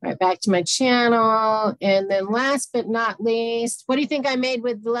 Right back to my channel. And then last but not least, what do you think I made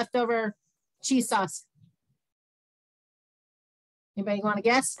with the leftover cheese sauce? Anybody want to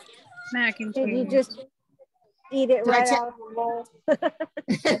guess? Mac and Did you cheese. just eat it right out of the bowl?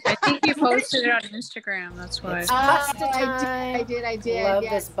 I think you posted it on Instagram. That's why. I did. Love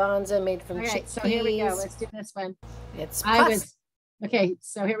yes. this bonza made from chickpeas. So here we go. Let's do this one. It's okay,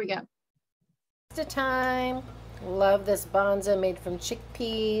 so here we go. pasta time. Love this bonza made from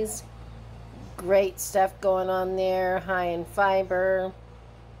chickpeas. Great stuff going on there. High in fiber,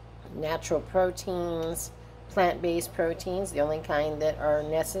 natural proteins, plant-based proteins, the only kind that are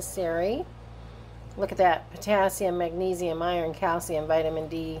necessary. Look at that. Potassium, magnesium, iron, calcium, vitamin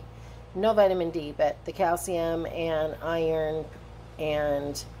D. No vitamin D, but the calcium and iron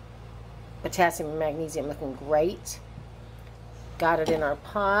and potassium and magnesium looking great. Got it in our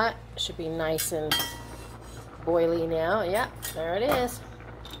pot. Should be nice and boily now. Yeah, there it is.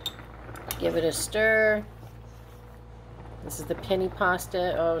 Give it a stir. This is the penny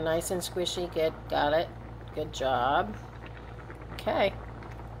pasta. Oh, nice and squishy. Good. Got it. Good job. Okay.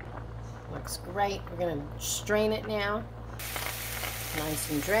 Looks great. We're going to strain it now.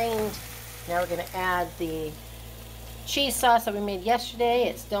 Nice and drained. Now we're going to add the cheese sauce that we made yesterday.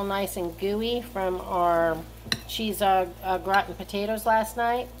 It's still nice and gooey from our cheese gratin potatoes last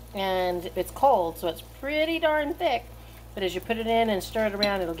night. And it's cold, so it's pretty darn thick. But as you put it in and stir it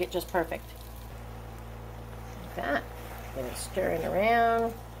around, it'll get just perfect. Like that. Get it stirring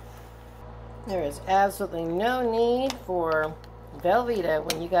around. There is absolutely no need for Velveeta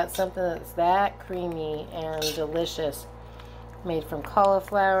when you got something that's that creamy and delicious. Made from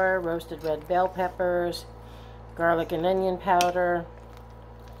cauliflower, roasted red bell peppers, garlic and onion powder,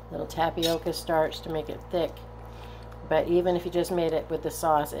 little tapioca starch to make it thick. But even if you just made it with the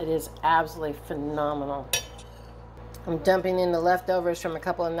sauce, it is absolutely phenomenal. I'm dumping in the leftovers from a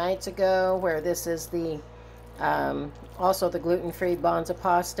couple of nights ago, where this is the also the gluten-free bonza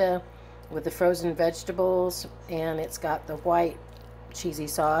pasta with the frozen vegetables, and it's got the white cheesy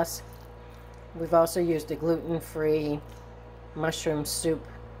sauce. We've also used a gluten-free mushroom soup.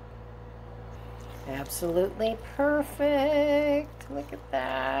 Absolutely perfect. Look at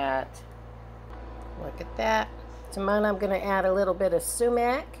that. Look at that. To mine, I'm going to add a little bit of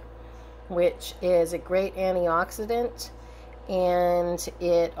sumac, which is a great antioxidant, and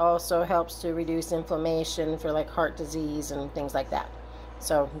it also helps to reduce inflammation for like heart disease and things like that.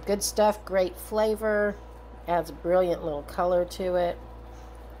 So good stuff, great flavor, adds a brilliant little color to it,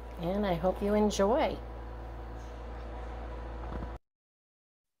 and I hope you enjoy.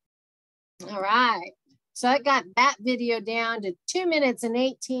 All right. So I got that video down to 2 minutes and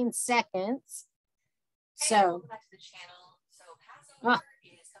 18 seconds. So, oh,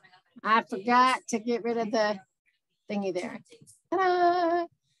 I forgot to get rid of the thingy there. Ta-da!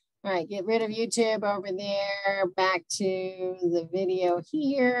 All right, get rid of YouTube over there. Back to the video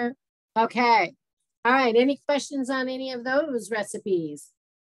here. Okay. All right. Any questions on any of those recipes?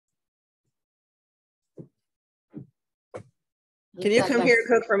 Can you come here and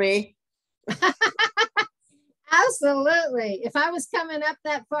cook for me? Absolutely. If I was coming up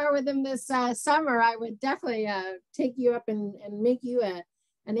that far with them this summer, I would definitely take you up and make you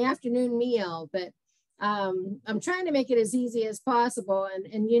an afternoon meal. But I'm trying to make it as easy as possible.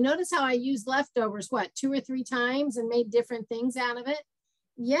 And you notice how I used leftovers, what, 2 or 3 times and made different things out of it?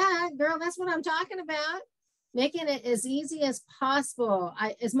 Yeah, girl, that's what I'm talking about. Making it as easy as possible.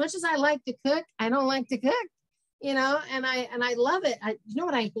 As much as I like to cook, I don't like to cook, you know, and I love it. You know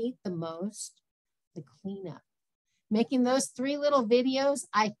what I hate the most? The cleanup. Making those 3 little videos,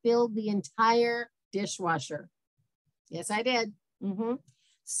 I filled the entire dishwasher. Yes, I did.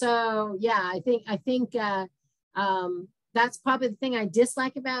 So yeah, I think that's probably the thing I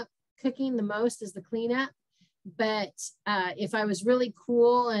dislike about cooking the most is the cleanup. But if I was really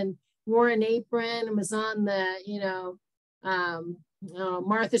cool and wore an apron and was on the,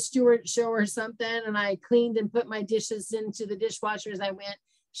 Martha Stewart show or something, and I cleaned and put my dishes into the dishwasher as I went,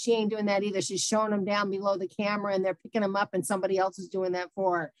 she ain't doing that either. She's showing them down below the camera and they're picking them up and somebody else is doing that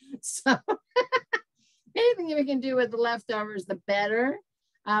for her. So anything we can do with the leftovers, the better.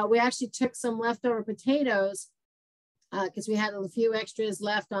 We actually took some leftover potatoes because we had a few extras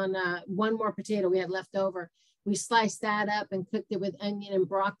left on 1 more potato we had left over. We sliced that up and cooked it with onion and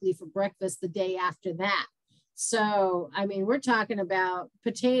broccoli for breakfast the day after that. So, I mean, we're talking about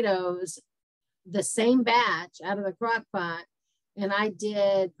potatoes, the same batch out of the crock pot. And I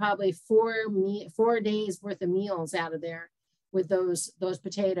did probably 4 days worth of meals out of there with those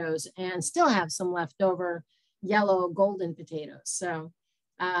potatoes, and still have some leftover yellow golden potatoes. So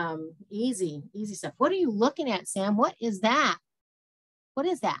easy stuff. What are you looking at, Sam? What is that? What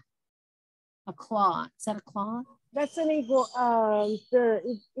is that? A claw. Is that a claw? That's an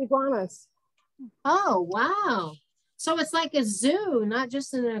the iguanas. Oh, wow. So it's like a zoo, not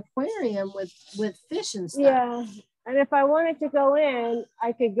just an aquarium with fish and stuff. Yeah. And if I wanted to go in,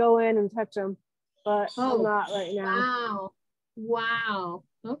 I could go in and touch them, but I'm not right now. Wow. Wow.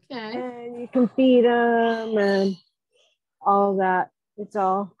 Okay. And you can feed them and all of that. It's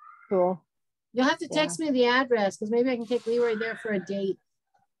all cool. You'll have to text me the address because maybe I can take Leroy there for a date.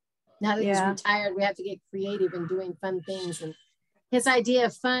 Now that he's retired, we have to get creative and doing fun things. And his idea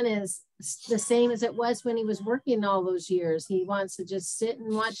of fun is the same as it was when he was working all those years. He wants to just sit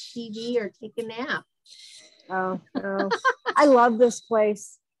and watch TV or take a nap. Oh, no. I love this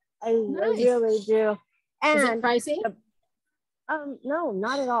place. I really do. And is it pricey? No,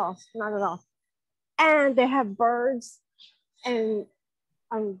 not at all. Not at all. And they have birds, and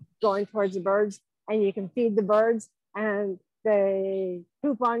I'm going towards the birds, and you can feed the birds, and they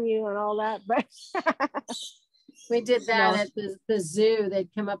poop on you and all that. But we did that no. at the zoo.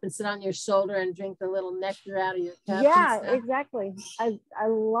 They'd come up and sit on your shoulder and drink the little nectar out of your cup. Yeah, exactly. I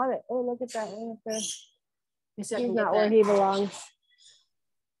love it. Oh, look at that one up there. He's not where he belongs.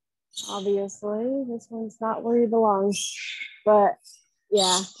 Obviously, this one's not where he belongs. But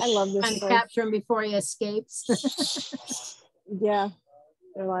yeah, I love this. Trying to capture him before he escapes. Yeah,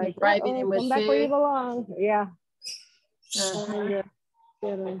 they're like, bribing him with come back food. where you belong. Yeah.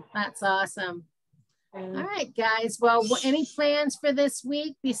 That's awesome. All right, guys. Well, any plans for this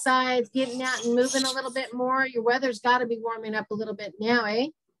week besides getting out and moving a little bit more? Your weather's got to be warming up a little bit now, eh?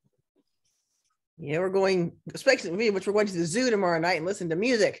 Yeah, we're going, especially me, which we're going to the zoo tomorrow night and listen to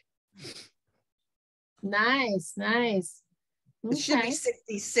music. Nice, nice. It should be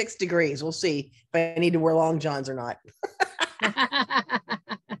 66 degrees. We'll see if I need to wear long johns or not.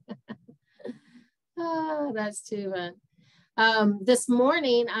 Oh, that's too fun. This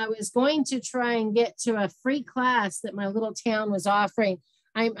morning, I was going to try and get to a free class that my little town was offering.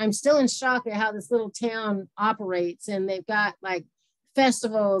 I'm still in shock at how this little town operates, and they've got like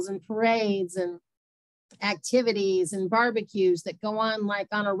festivals and parades and activities and barbecues that go on like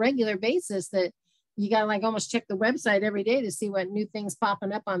on a regular basis that you got to like almost check the website every day to see what new things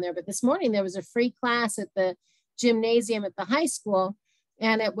popping up on there. But this morning there was a free class at the gymnasium at the high school,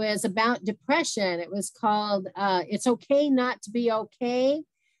 and it was about depression. It was called It's Okay Not to Be Okay,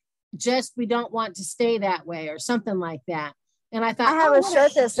 Just We Don't Want to Stay That Way, or something like that. And I thought, I have a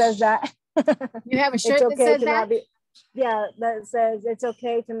shirt that says that. You have a shirt that says that? Yeah, that says it's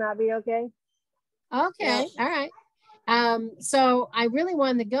okay to not be okay. Okay, yeah. All right. So I really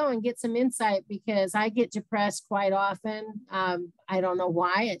wanted to go and get some insight because I get depressed quite often. I don't know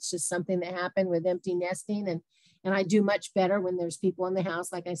why. It's just something that happened with empty nesting, and I do much better when there's people in the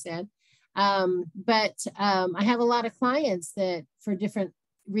house, like I said. But I have a lot of clients that for different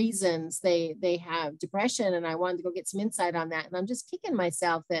reasons, they have depression, and I wanted to go get some insight on that. And I'm just kicking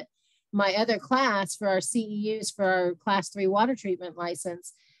myself that my other class for our CEUs for our class 3 water treatment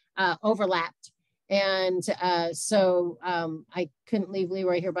license overlapped. And so I couldn't leave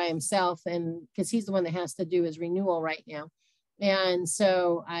Leroy here by himself, and because he's the one that has to do his renewal right now. And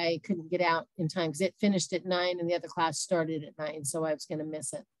so I couldn't get out in time because it finished at 9 and the other class started at 9. So I was going to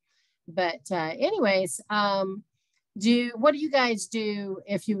miss it. But anyways, what do you guys do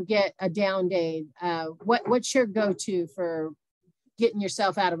if you get a down day? What's your go-to for getting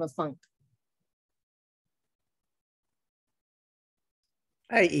yourself out of a funk?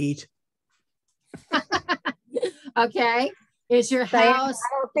 I eat. Okay. Is your house?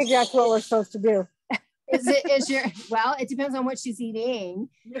 I don't think that's what we're supposed to do. Well, it depends on what she's eating.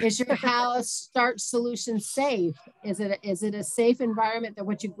 Is your house starch solution safe? Is it a safe environment that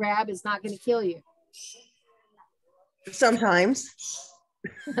what you grab is not going to kill you? Sometimes.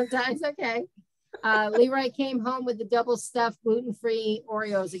 Sometimes, okay. Leroy came home with the double stuffed gluten-free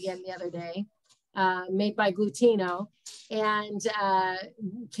Oreos again the other day, made by Glutino, and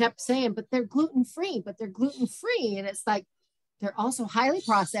kept saying, but they're gluten-free, And it's like, they're also highly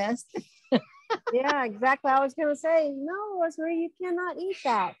processed. Yeah, exactly. I was going to say, no, Rosemary, you cannot eat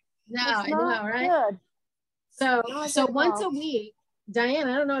that. No, I know, right? Good. So once a week, Diane,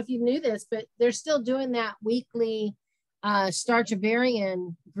 I don't know if you knew this, but they're still doing that weekly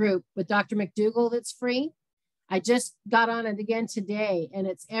Starchavarian group with Dr. McDougall that's free. I just got on it again today, and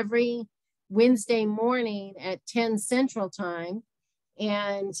it's every Wednesday morning at 10 Central Time.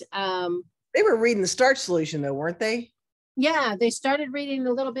 And they were reading the starch solution though, weren't they? Yeah, they started reading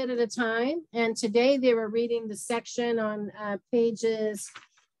a little bit at a time. And today they were reading the section on pages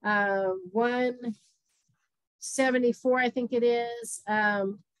 174, I think it is. Yeah,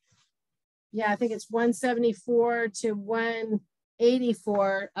 I think it's 174 to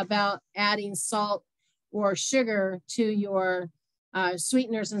 184 about adding salt or sugar to your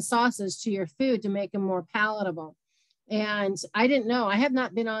sweeteners and sauces to your food to make them more palatable. And I didn't know. I have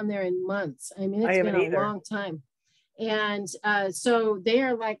not been on there in months. I mean, it's been a long time. And so they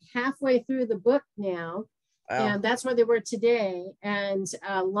are like halfway through the book now. Wow. And that's where they were today. And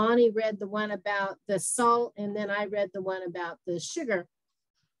Lonnie read the one about the salt, and then I read the one about the sugar.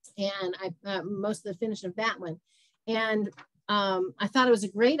 And I most of the finish of that one. And I thought it was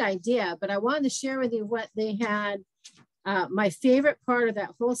a great idea, but I wanted to share with you what they had. My favorite part of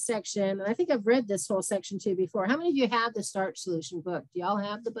that whole section, and I think I've read this whole section too before. How many of you have the Starch Solution book? Do y'all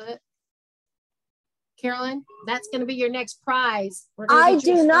have the book? Carolyn, that's going to be your next prize. I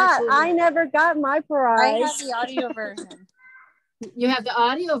do not. I never got my prize. I have the audio version. You have the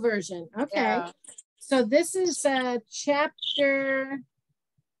audio version. Okay. Yeah. So this is chapter,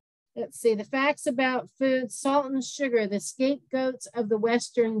 let's see, the facts about food, salt and sugar, the scapegoats of the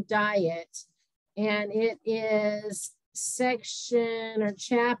Western diet. And it is section or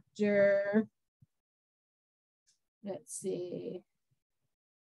chapter, let's see.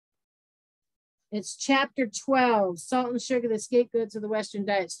 It's chapter 12, salt and sugar, the scapegoats of the Western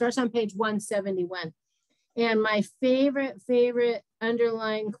diet. It starts on page 171. And my favorite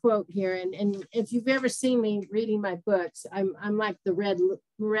underlying quote here, and if you've ever seen me reading my books, I'm like the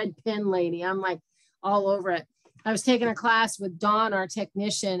red pen lady. I'm like all over it. I was taking a class with Don, our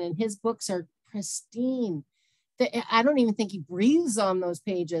technician, and his books are pristine. I don't even think he breathes on those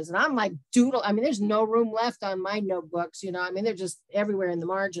pages. And I'm like doodle. I mean, there's no room left on my notebooks, you know. I mean, they're just everywhere in the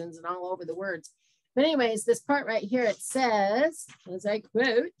margins and all over the words. But anyways, this part right here, it says, as I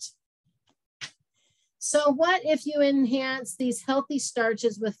quote, so what if you enhance these healthy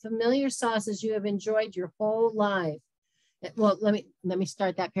starches with familiar sauces you have enjoyed your whole life? Well, let me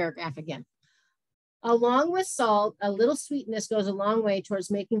start that paragraph again. Along with salt, a little sweetness goes a long way towards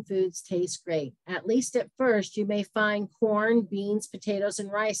making foods taste great. At least at first, you may find corn, beans, potatoes,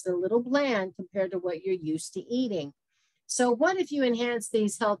 and rice a little bland compared to what you're used to eating. So what if you enhance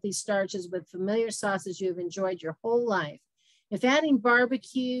these healthy starches with familiar sauces you have enjoyed your whole life? If adding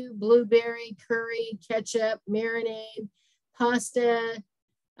barbecue, blueberry, curry, ketchup, marinade, pasta,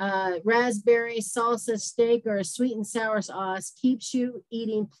 raspberry, salsa, steak, or a sweet and sour sauce keeps you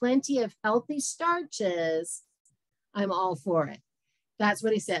eating plenty of healthy starches, I'm all for it. That's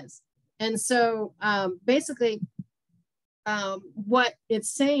what he says. And so basically what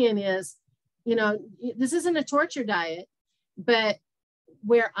it's saying is, you know, this isn't a torture diet, but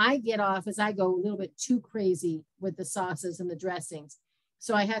where I get off is I go a little bit too crazy with the sauces and the dressings.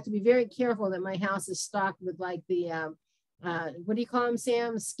 So I have to be very careful that my house is stocked with like the, what do you call them,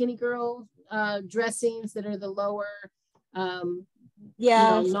 Sam? Skinny girl dressings that are the lower,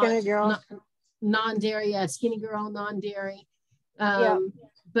 Yeah, you know, skinny girl. Non-dairy, skinny girl, non-dairy. Yeah.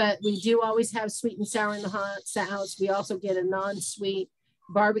 But we do always have sweet and sour in the house. We also get a non-sweet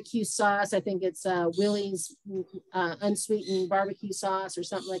barbecue sauce. I think it's Willie's unsweetened barbecue sauce or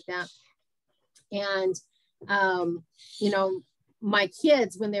something like that. And, you know, my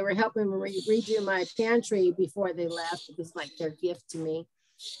kids, when they were helping me redo my pantry before they left, it was like their gift to me.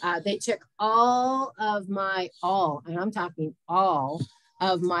 They took all of my, and I'm talking all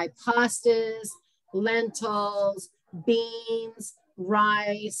of my pastas, lentils, beans,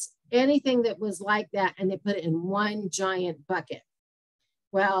 rice, anything that was like that. And they put it in one giant bucket.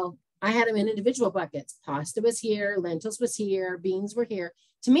 Well, I had them in individual buckets. Pasta was here, lentils was here, beans were here.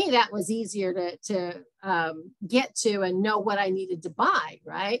 To me, that was easier to get to and know what I needed to buy,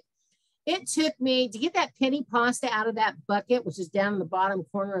 right? It took me to get that penny pasta out of that bucket, which is down in the bottom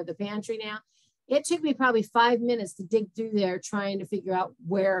corner of the pantry now. It took me probably 5 minutes to dig through there trying to figure out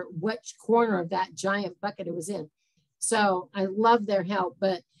which corner of that giant bucket it was in. So I love their help,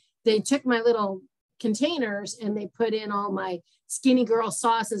 but they took my little containers and they put in all my skinny girl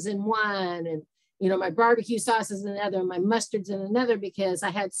sauces in one, and you know, my barbecue sauces in another, my mustards in another, because I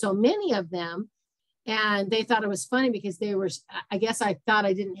had so many of them. And they thought it was funny because they were, I guess I thought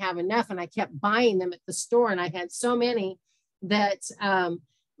I didn't have enough and I kept buying them at the store, and I had so many that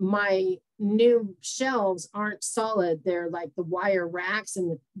my new shelves aren't solid. They're like the wire racks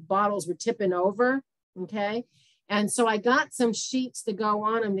and the bottles were tipping over. Okay. And so I got some sheets to go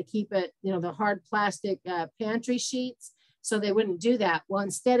on them to keep it, you know, the hard plastic pantry sheets, so they wouldn't do that. Well,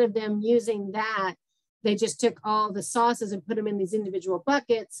 instead of them using that, they just took all the sauces and put them in these individual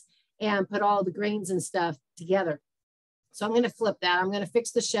buckets and put all the grains and stuff together. So I'm going to flip that. I'm going to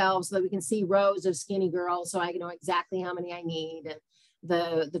fix the shelves so that we can see rows of skinny girls, so I know exactly how many I need, and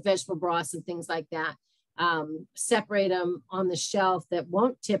the vegetable broths and things like that. Separate them on the shelf that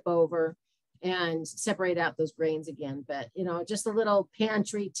won't tip over, and separate out those grains again. But, you know, just a little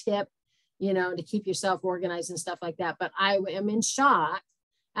pantry tip, you know, to keep yourself organized and stuff like that. But I am in shock,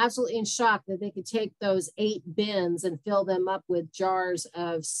 absolutely in shock, that they could take those 8 bins and fill them up with jars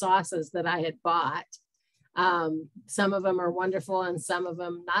of sauces that I had bought. Some of them are wonderful and some of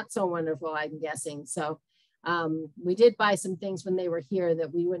them not so wonderful, I'm guessing. So we did buy some things when they were here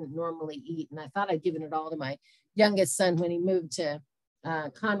that we wouldn't normally eat. And I thought I'd given it all to my youngest son when he moved to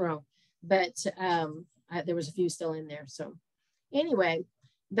Conroe. But there was a few still in there. So anyway,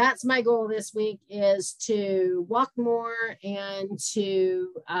 that's my goal this week, is to walk more and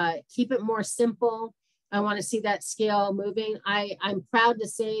to keep it more simple. I want to see that scale moving. I'm proud to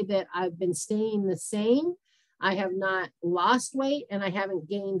say that I've been staying the same. I have not lost weight and I haven't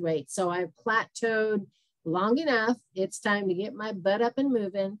gained weight. So I've plateaued long enough. It's time to get my butt up and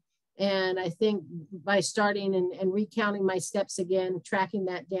moving. And I think by starting and recounting my steps again, tracking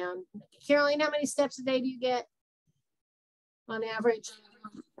that down. Caroline, how many steps a day do you get on average?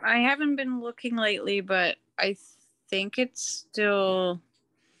 I haven't been looking lately, but I think it's still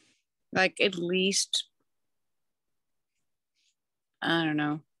like at least, I don't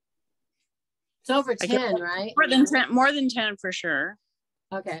know. It's over 10, right? More than 10 for sure.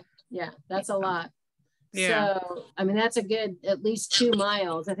 Okay. Yeah, that's a lot. Yeah. So, I mean, that's a good, at least 2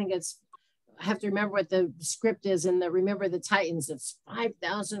 miles. I think I have to remember what the script is in remember the Titans. It's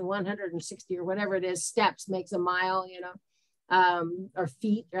 5,160 or whatever it is, steps makes a mile, you know, or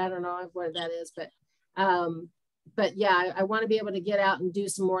feet, or I don't know what that is, but yeah, I want to be able to get out and do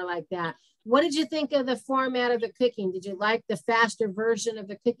some more like that. What did you think of the format of the cooking? Did you like the faster version of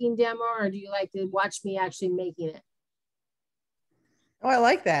the cooking demo, or do you like to watch me actually making it? Oh, I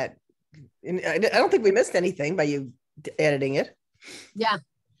like that. And I don't think we missed anything by you editing it. Yeah.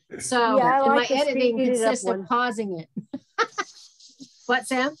 So yeah, and my editing consists of pausing it. What,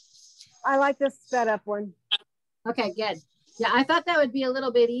 Sam? I like the sped up one. Okay, good. Yeah, I thought that would be a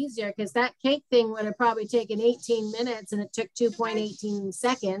little bit easier because that cake thing would have probably taken 18 minutes and it took 2.18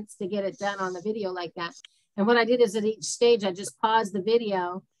 seconds to get it done on the video like that. And what I did is at each stage, I just paused the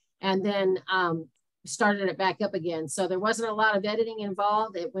video and then started it back up again. So there wasn't a lot of editing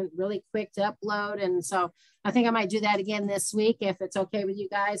involved. It went really quick to upload. And so I think I might do that again this week. If it's okay with you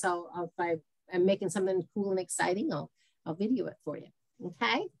guys, if I'm making something cool and exciting, I'll video it for you.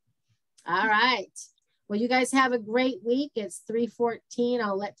 Okay. All right. Well, you guys have a great week. It's 3:14.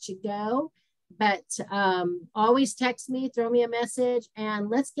 I'll let you go. But always text me, throw me a message, and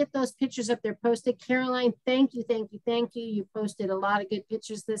let's get those pictures up there posted. Caroline, thank you, thank you, thank you. You posted a lot of good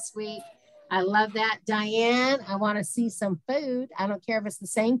pictures this week. I love that. Diane, I want to see some food. I don't care if it's the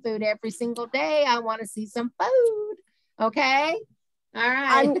same food every single day. I want to see some food. Okay. All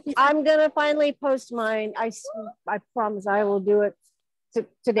right. I'm gonna finally post mine. I promise I will do it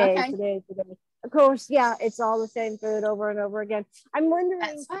today. Okay. Today. Of course, yeah, it's all the same food over and over again. I'm wondering.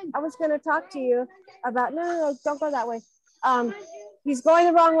 I was gonna talk to you about. No, don't go that way. He's going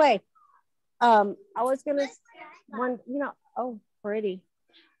the wrong way. I was gonna pretty.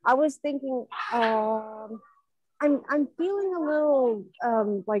 I was thinking, I'm feeling a little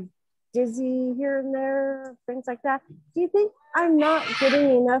like dizzy here and there, things like that. Do you think I'm not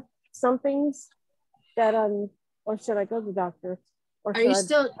getting enough somethings that or should I go to the doctor? Or are you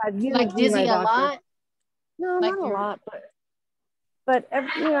still like dizzy a lot? No, like not a lot, but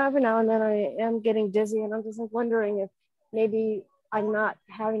every now and then I am getting dizzy, and I'm just like wondering if maybe I'm not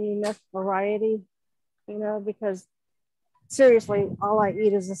having enough variety, because seriously, all I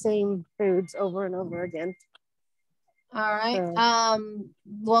eat is the same foods over and over again. All right.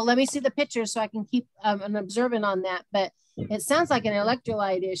 Well, let me see the picture so I can keep an observant on that. But it sounds like an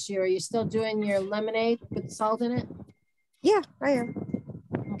electrolyte issue. Are you still doing your lemonade with salt in it? Yeah, I am.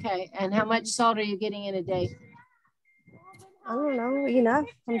 Okay. And how much salt are you getting in a day? I don't know, enough,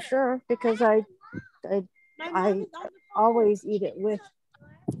 I'm sure, because I always eat it with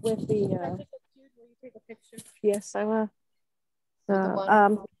the yes, I will.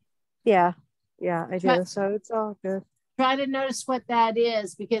 Yeah, I do. So it's all good. Try to notice what that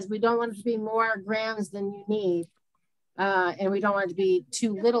is, because we don't want it to be more grams than you need. And we don't want it to be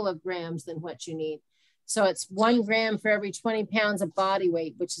too little of grams than what you need. So it's 1 gram for every 20 pounds of body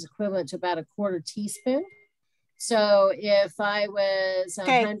weight, which is equivalent to about 1/4 teaspoon. So if I was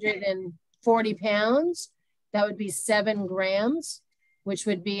 140 pounds, that would be 7 grams, which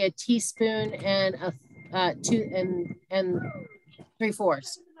would be a teaspoon and 2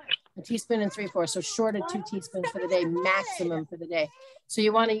 3/4. A teaspoon and 3/4. So short of 2 teaspoons for the day, maximum for the day. So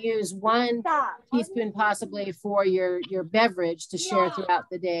you want to use 1 teaspoon possibly for your beverage to share throughout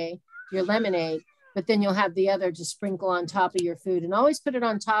the day, your lemonade, but then you'll have the other to sprinkle on top of your food, and always put it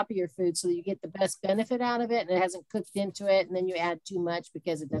on top of your food so that you get the best benefit out of it and it hasn't cooked into it. And then you add too much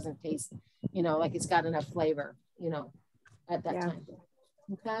because it doesn't taste, like it's got enough flavor, at that time.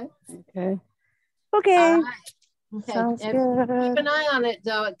 Okay. Okay. Okay. Sounds good. Keep an eye on it,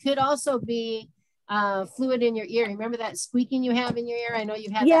 though. It could also be fluid in your ear. Remember that squeaking you have in your ear? I know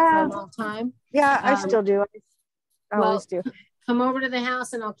you've had that for a long time. Yeah, I still do. I always do. Come over to the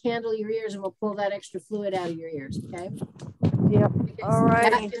house and I'll candle your ears and we'll pull that extra fluid out of your ears. Okay. Yep. All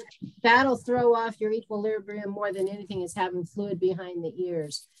right. That'll throw off your equilibrium more than anything, is having fluid behind the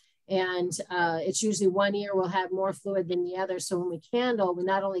ears. And it's usually one ear will have more fluid than the other. So when we candle, we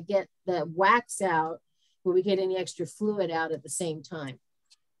not only get the wax out, but we get any extra fluid out at the same time.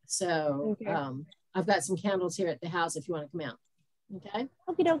 So I've got some candles here at the house if you want to come out. Okay.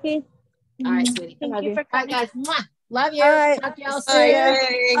 Okie dokie. All right, sweetie. Thank you All for right, coming. guys. Mwah. Love you. All right. Talk to y'all All soon.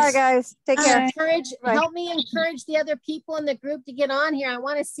 right, Bye, guys. Take care. Bye. Help me encourage the other people in the group to get on here. I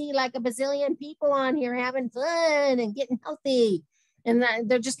want to see like a bazillion people on here having fun and getting healthy. And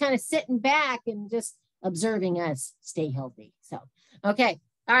they're just kind of sitting back and just observing us stay healthy. So, okay.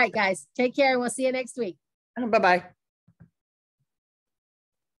 All right, guys. Take care. And we'll see you next week. Bye-bye.